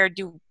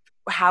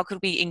 how could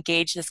we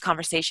engage this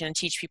conversation and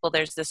teach people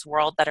there's this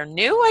world that are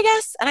new, I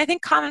guess. And I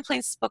think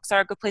commonplace books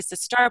are a good place to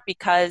start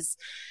because,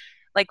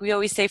 like we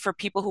always say, for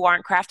people who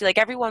aren't crafty, like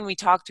everyone we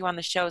talk to on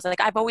the show is like,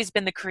 I've always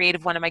been the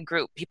creative one in my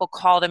group. People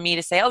call to me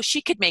to say, oh,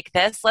 she could make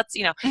this. Let's,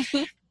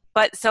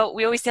 But so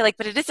we always say, like,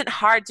 but it isn't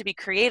hard to be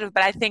creative.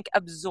 But I think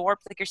like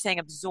you're saying,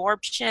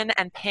 absorption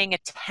and paying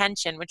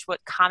attention, which what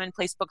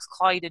commonplace books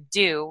call you to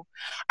do,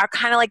 are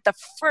kind of like the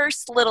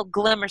first little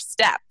glimmer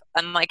step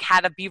on, like, how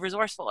to be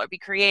resourceful or be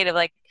creative.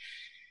 Like,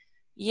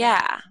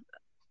 yeah.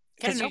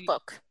 Get a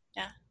notebook.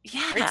 Yeah.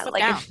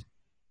 Like,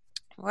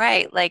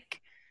 right.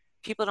 Like,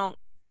 people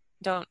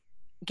don't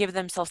give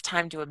themselves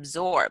time to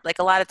absorb. Like,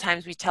 a lot of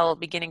times we tell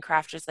beginning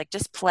crafters, like,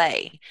 just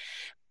play.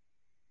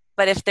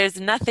 But if there's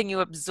nothing you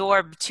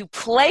absorb to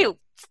play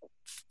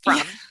from,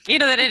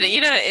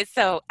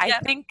 so I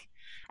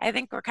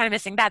think we're kind of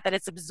missing that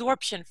it's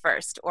absorption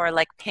first, or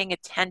like paying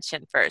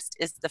attention first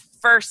is the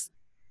first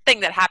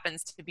thing that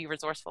happens to be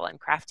resourceful and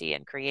crafty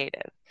and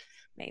creative,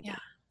 maybe. Yeah.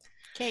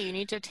 Okay, you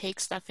need to take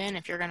stuff in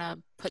if you're going to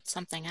put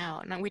something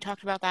out. And we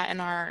talked about that in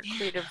our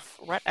creative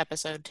rut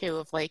episode too,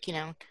 of like,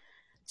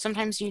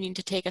 sometimes you need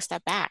to take a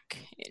step back.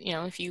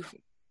 If you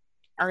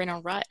are in a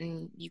rut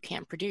and you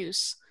can't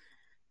produce,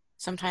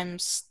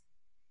 sometimes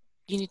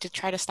you need to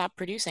try to stop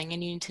producing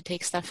and you need to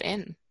take stuff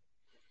in.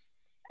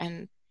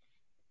 And,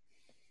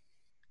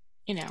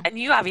 And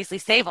you obviously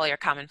save all your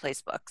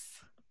commonplace books.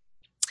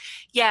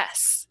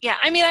 Yes. Yeah.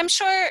 I mean, I'm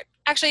sure,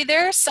 actually,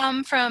 there are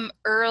some from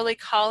early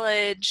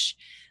college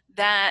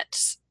that,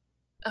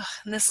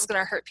 and this is going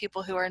to hurt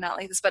people who are not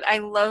like this, but I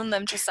loaned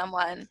them to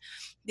someone.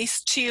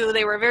 These two,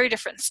 they were a very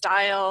different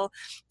style,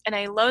 and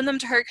I loaned them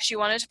to her because she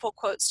wanted to pull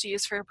quotes to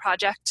use for her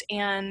project,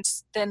 and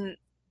then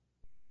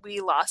we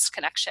lost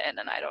connection,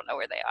 and I don't know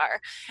where they are.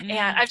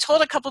 And I've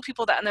told a couple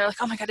people that, and they're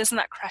like, oh my God, isn't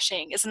that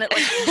crushing? Isn't it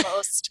like the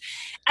most?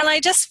 And I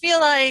just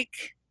feel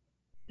like,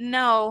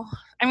 no.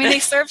 I mean, they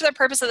served their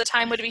purpose at the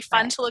time. Would it be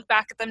fun to look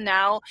back at them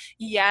now?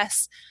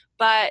 Yes.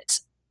 But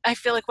I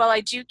feel like, while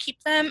I do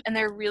keep them and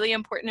they're really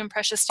important and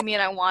precious to me,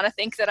 and I want to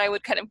think that I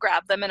would kind of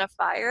grab them in a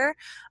fire,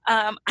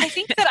 I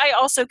think that I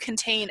also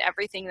contain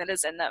everything that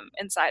is in them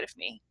inside of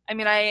me. I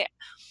mean,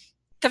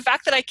 the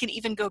fact that I can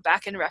even go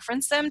back and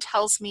reference them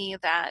tells me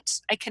that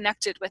I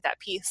connected with that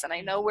piece and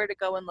I know where to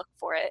go and look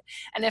for it.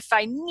 And if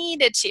I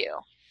needed to,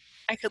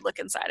 I could look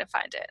inside and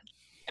find it.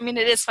 I mean,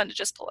 it is fun to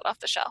just pull it off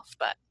the shelf,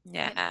 but.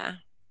 Yeah.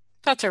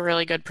 That's a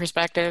really good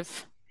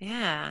perspective.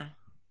 Yeah.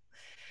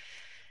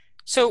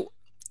 So,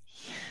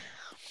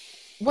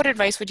 what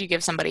advice would you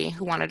give somebody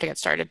who wanted to get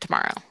started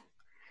tomorrow?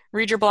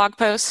 Read your blog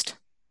post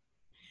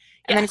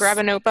and then grab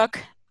a notebook?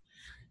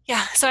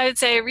 Yeah, so I would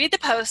say read the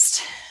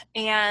post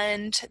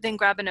and then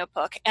grab a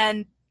notebook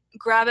and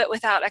grab it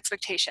without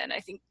expectation. I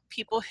think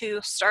people who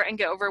start and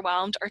get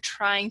overwhelmed are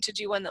trying to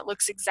do one that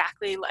looks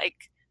exactly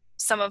like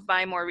some of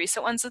my more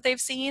recent ones that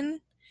they've seen,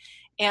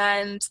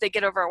 and they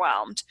get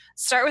overwhelmed.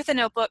 Start with a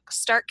notebook,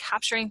 start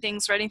capturing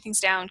things, writing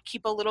things down,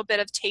 keep a little bit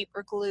of tape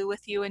or glue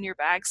with you in your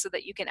bag so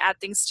that you can add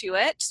things to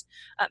it,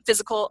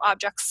 physical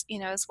objects,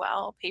 as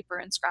well, paper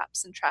and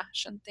scraps and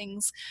trash and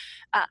things,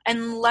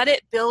 and let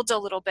it build a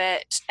little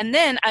bit, and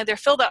then either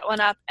fill that one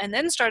up and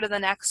then start on the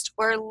next,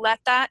 or let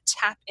that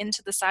tap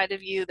into the side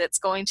of you that's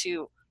going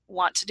to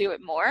want to do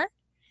it more,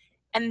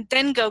 and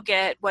then go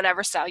get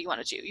whatever style you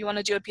want to do. You want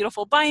to do a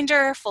beautiful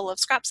binder full of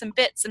scraps and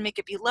bits and make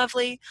it be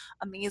lovely,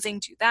 amazing,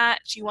 do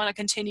that. You want to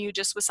continue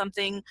just with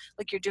something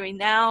like you're doing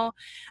now.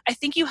 I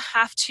think you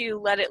have to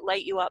let it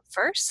light you up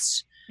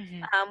first,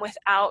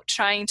 without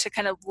trying to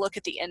kind of look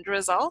at the end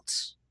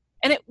result.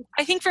 And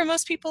I think for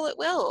most people it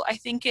will. I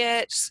think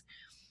it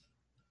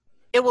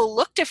will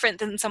look different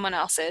than someone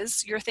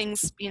else's. Your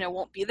things,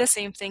 won't be the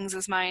same things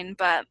as mine,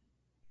 but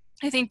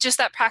I think just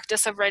that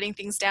practice of writing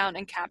things down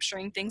and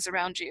capturing things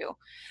around you,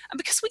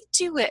 because we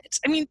do it.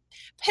 I mean,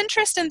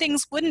 Pinterest and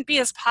things wouldn't be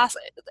as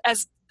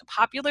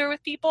popular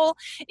with people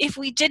if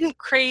we didn't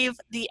crave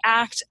the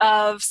act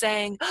of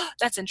saying, oh,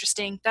 that's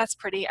interesting, that's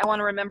pretty, I want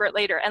to remember it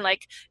later, and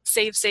like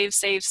save,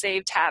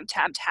 tab.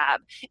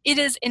 It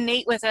is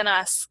innate within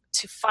us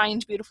to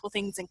find beautiful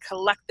things and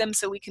collect them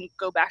so we can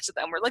go back to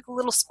them. We're like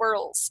little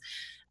squirrels.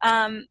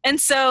 And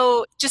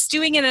so just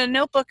doing it in a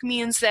notebook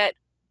means that,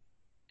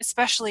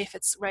 especially if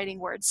it's writing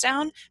words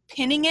down,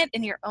 pinning it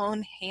in your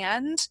own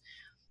hand,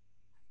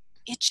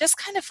 it just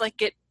kind of like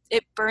it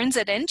burns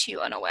it into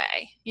you in a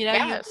way.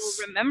 Yes. You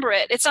will remember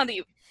it. It's not that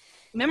you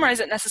memorize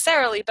it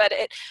necessarily, but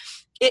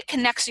it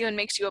connects you and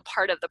makes you a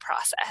part of the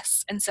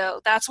process. And so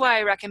that's why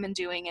I recommend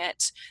doing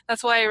it.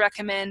 That's why I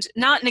recommend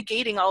not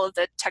negating all of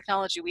the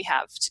technology we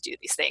have to do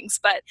these things,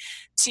 but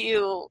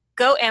to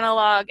go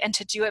analog and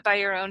to do it by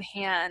your own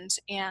hand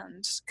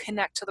and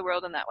connect to the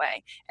world in that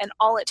way. And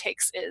all it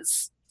takes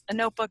is a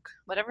notebook,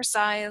 whatever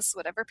size,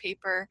 whatever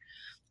paper,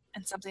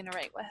 and something to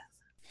write with.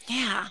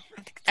 Yeah.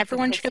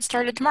 Everyone should get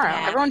started tomorrow.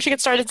 Yeah. Everyone should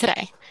get started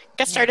today.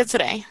 Get started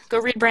today. Go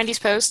read Brandy's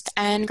post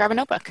and grab a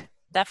notebook.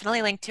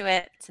 Definitely link to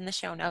it. It's in the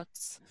show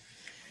notes.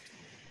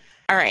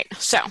 All right.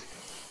 So,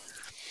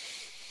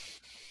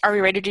 are we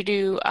ready to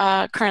do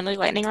currently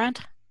lightning round?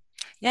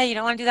 Yeah, you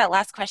don't want to do that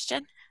last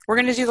question? We're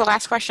going to do the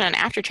last question on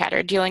After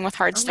Chatter, dealing with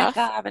hard stuff.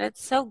 Oh my God, but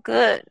it's so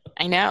good.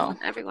 I I know. want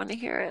everyone to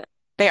hear it.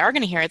 They are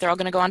going to hear it. They're all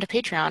going to go onto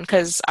Patreon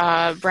because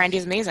Brandy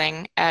is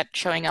amazing at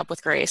showing up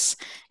with grace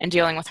and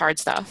dealing with hard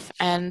stuff.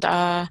 And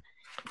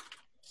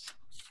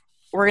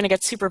we're going to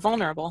get super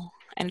vulnerable,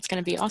 and it's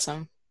going to be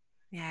awesome.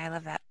 Yeah, I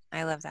love that.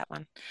 I love that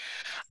one.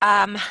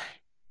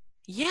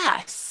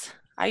 Yes.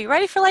 Are you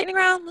ready for lightning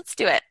round? Let's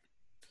do it.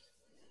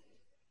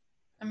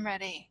 I'm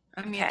ready.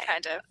 I mean, Okay.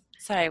 kind of.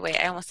 Sorry, wait,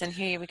 I almost didn't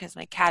hear you because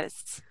my cat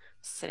is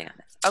sitting on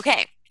this.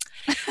 Okay.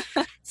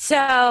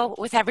 So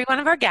with every one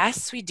of our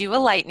guests, we do a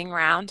lightning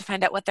round to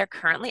find out what they're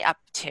currently up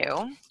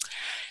to.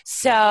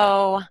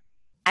 So,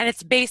 and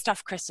it's based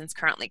off Kristen's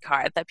currently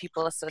card that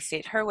people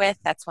associate her with.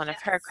 That's one of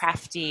her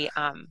crafty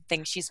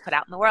things she's put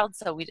out in the world.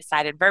 So we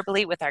decided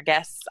verbally with our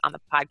guests on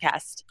the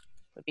podcast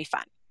would be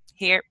fun.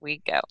 Here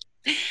we go.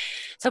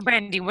 So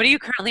Brandy, what are you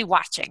currently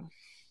watching?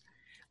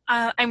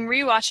 I'm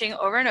rewatching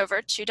over and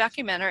over 2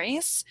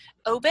 documentaries,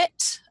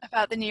 Obit,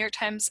 about the New York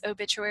Times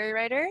obituary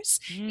writers,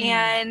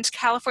 and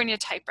California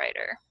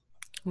Typewriter.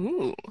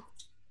 Ooh.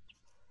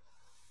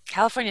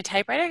 California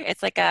Typewriter?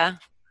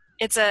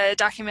 It's a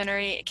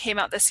documentary. It came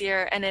out this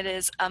year, and it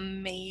is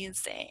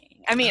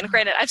amazing. I mean,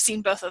 granted, I've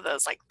seen both of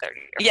those like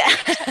 30 years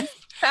Yeah.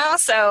 now,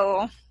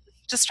 so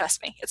just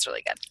trust me. It's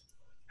really good.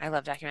 I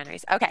love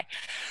documentaries. Okay.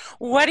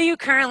 What are you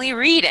currently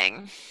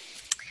reading?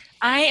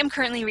 I am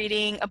currently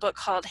reading a book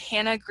called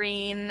Hannah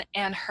Green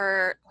and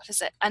her,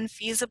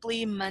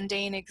 Unfeasibly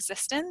Mundane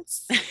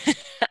Existence.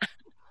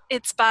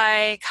 It's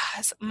by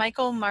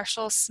Michael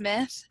Marshall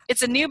Smith.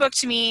 It's a new book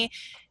to me.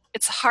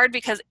 It's hard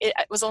because it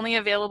was only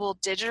available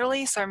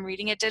digitally, so I'm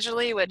reading it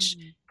digitally, which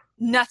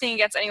nothing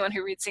against anyone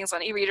who reads things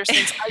on e-reader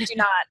things. I do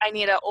not. I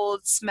need an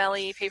old,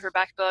 smelly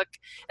paperback book,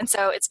 and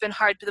so it's been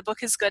hard, but the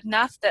book is good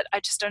enough that I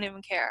just don't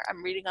even care.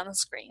 I'm reading on the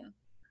screen.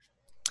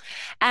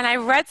 And I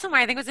read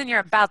somewhere, I think it was in your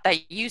about,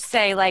 that you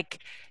say like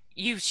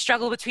you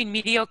struggle between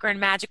mediocre and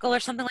magical or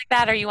something like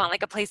that, or you want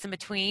like a place in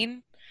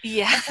between.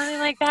 Yeah. Or something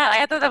like that.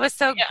 I thought that was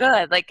so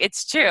good. Like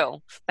it's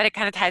true, but it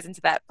kind of ties into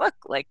that book,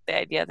 like the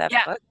idea of that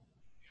book.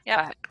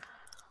 Yeah.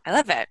 I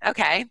love it.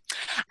 Okay.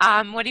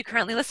 What are you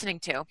currently listening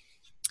to?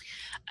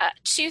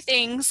 2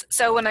 things.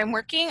 So when I'm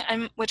working,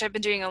 which I've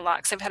been doing a lot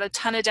because I've had a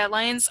ton of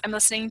deadlines, I'm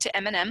listening to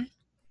Eminem.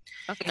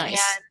 Okay.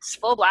 Nice. And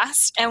full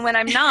blast. And when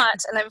I'm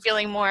not, and I'm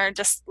feeling more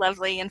just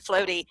lovely and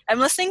floaty, I'm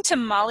listening to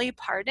Molly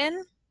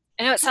Parton.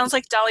 I know it sounds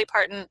like Dolly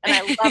Parton, and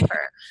I love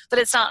her, but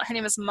it's not. Her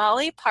name is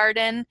Molly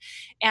Parton,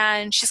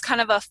 and she's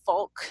kind of a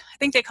folk. I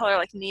think they call her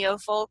like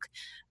neo-folk.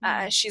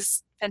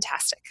 She's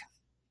fantastic.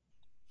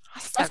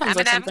 That sounds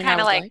like Eminem something I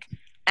kind of would like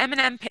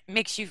Eminem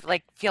makes you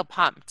like feel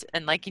pumped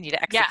and like you need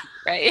to execute,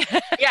 right?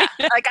 Yeah,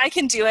 like I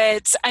can do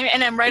it.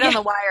 And I'm right on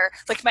the wire.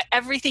 Like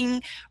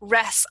everything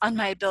rests on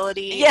my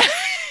ability. Yeah.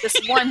 This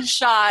one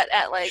shot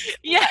at like.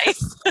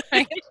 Yes.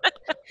 That's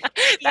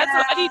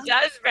what he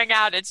does bring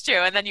out. It's true.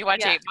 And then you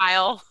watch 8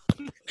 Mile.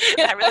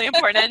 That really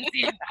important end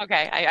scene.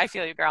 Okay, I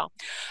feel you, girl.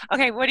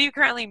 Okay, what are you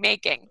currently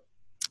making?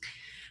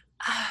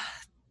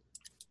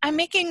 I'm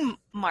making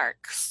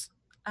marks.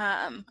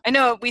 I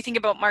know we think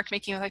about mark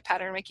making like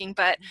pattern making,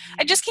 but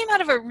I just came out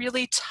of a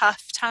really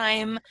tough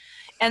time.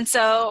 And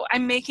so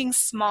I'm making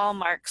small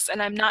marks,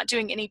 and I'm not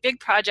doing any big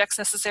projects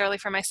necessarily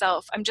for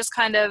myself. I'm just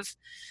kind of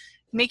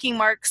making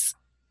marks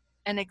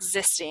and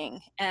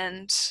existing,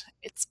 and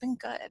it's been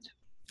good.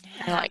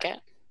 I like it.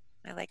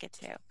 I like it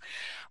too.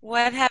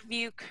 What have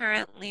you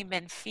currently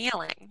been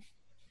feeling?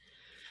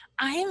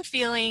 I am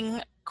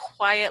feeling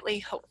quietly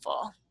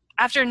hopeful.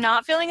 After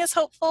not feeling as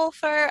hopeful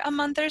for a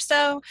month or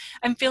so,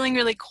 I'm feeling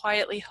really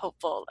quietly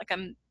hopeful. Like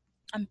I'm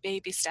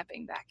baby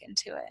stepping back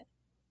into it.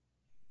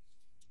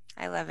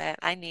 I love it.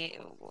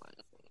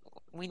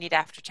 We need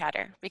after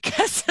chatter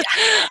because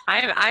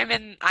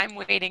I'm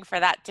waiting for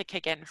that to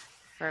kick in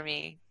for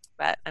me.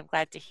 But I'm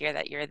glad to hear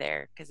that you're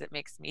there because it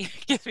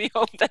gives me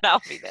hope that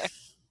I'll be there.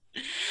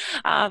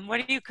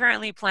 What are you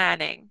currently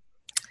planning?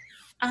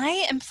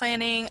 I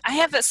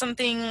have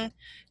something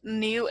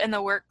new in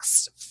the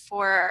works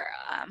for,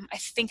 I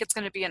think it's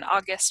going to be an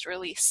August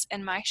release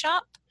in my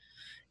shop.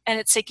 And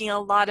it's taking a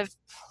lot of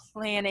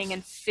planning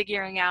and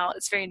figuring out.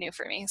 It's very new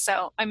for me.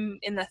 So I'm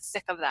in the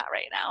thick of that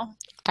right now.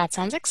 That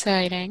sounds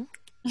exciting.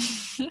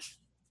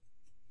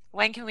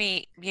 When can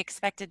we be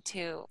expected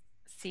to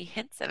see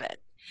hints of it?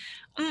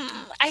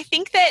 I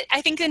think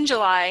in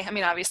July. I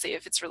mean, obviously,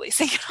 if it's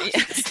releasing.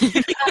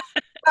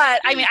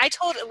 But I mean, I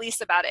told Elise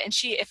about it, and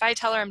if I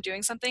tell her I'm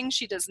doing something,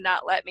 she does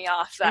not let me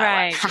off that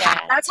right, way. Yeah.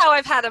 That's how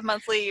I've had a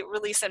monthly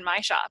release in my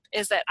shop,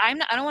 is that I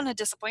don't want to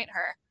disappoint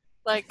her.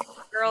 Like,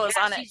 the girl is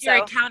on it. She's your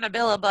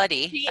accountability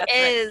buddy. She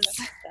is.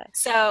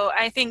 So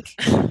I think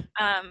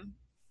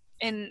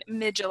in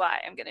mid-July,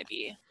 I'm going to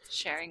be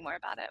sharing more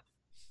about it.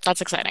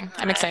 That's exciting.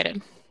 I'm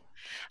excited.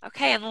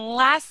 Okay, and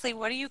lastly,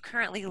 what are you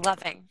currently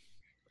loving?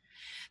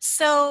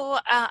 So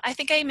I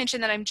think I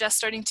mentioned that I'm just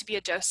starting to be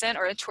a docent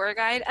or a tour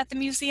guide at the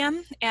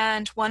museum,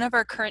 and one of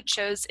our current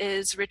shows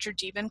is Richard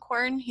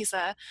Diebenkorn. He's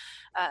an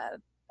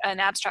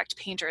abstract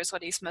painter is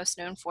what he's most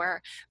known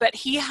for, but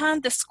he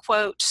had this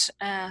quote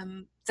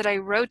that I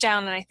wrote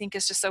down and I think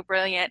is just so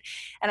brilliant,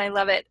 and I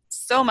love it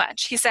so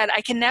much. He said,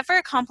 "I can never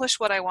accomplish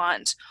what I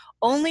want,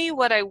 only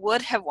what I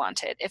would have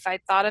wanted if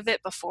I'd thought of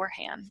it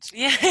beforehand."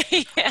 Yeah,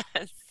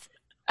 yes.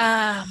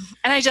 And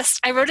I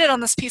wrote it on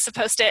this piece of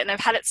Post-it, and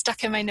I've had it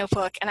stuck in my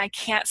notebook, and I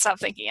can't stop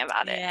thinking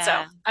about it. Yeah.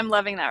 So I'm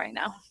loving that right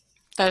now.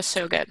 That is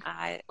so good.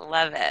 I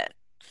love it.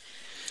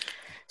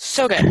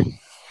 So good.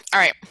 All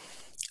right.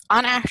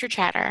 On After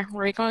Chatter,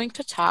 we're going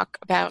to talk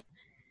about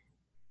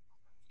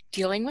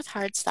dealing with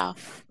hard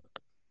stuff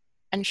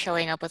and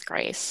showing up with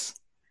grace.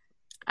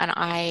 And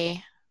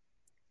I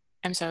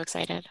am so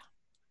excited.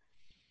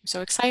 I'm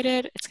so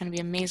excited. It's going to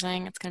be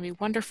amazing. It's going to be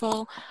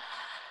wonderful.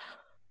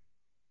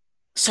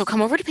 So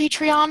come over to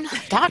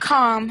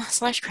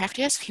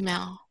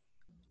patreon.com/craftyasfemale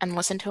and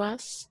listen to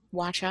us,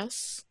 watch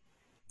us,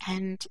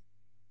 and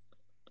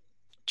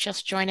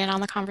just join in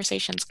on the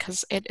conversations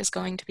because it is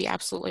going to be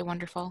absolutely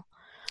wonderful.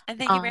 And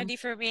thank you, Randy,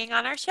 for being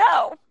on our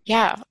show.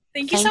 Yeah.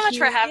 Thank you so much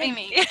for having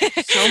me.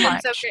 So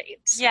much. So great.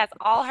 Yes,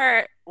 all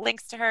her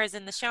links to her is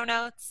in the show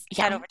notes.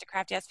 Yeah. Head over to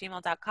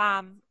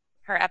craftyasfemale.com.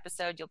 Her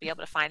episode, you'll be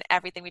able to find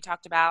everything we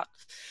talked about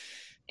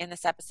in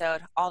this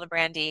episode, all the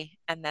Brandy,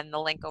 and then the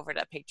link over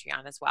to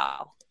Patreon as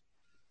well.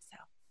 So,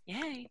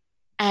 yay.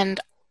 And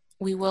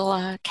we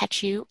will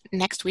catch you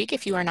next week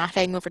if you are not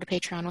heading over to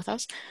Patreon with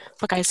us.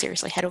 But guys,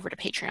 seriously, head over to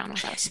Patreon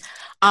with us.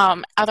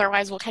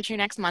 Otherwise, we'll catch you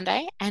next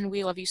Monday, and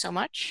we love you so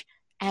much,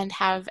 and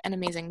have an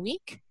amazing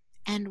week,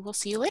 and we'll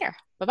see you later.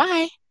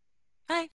 Bye-bye.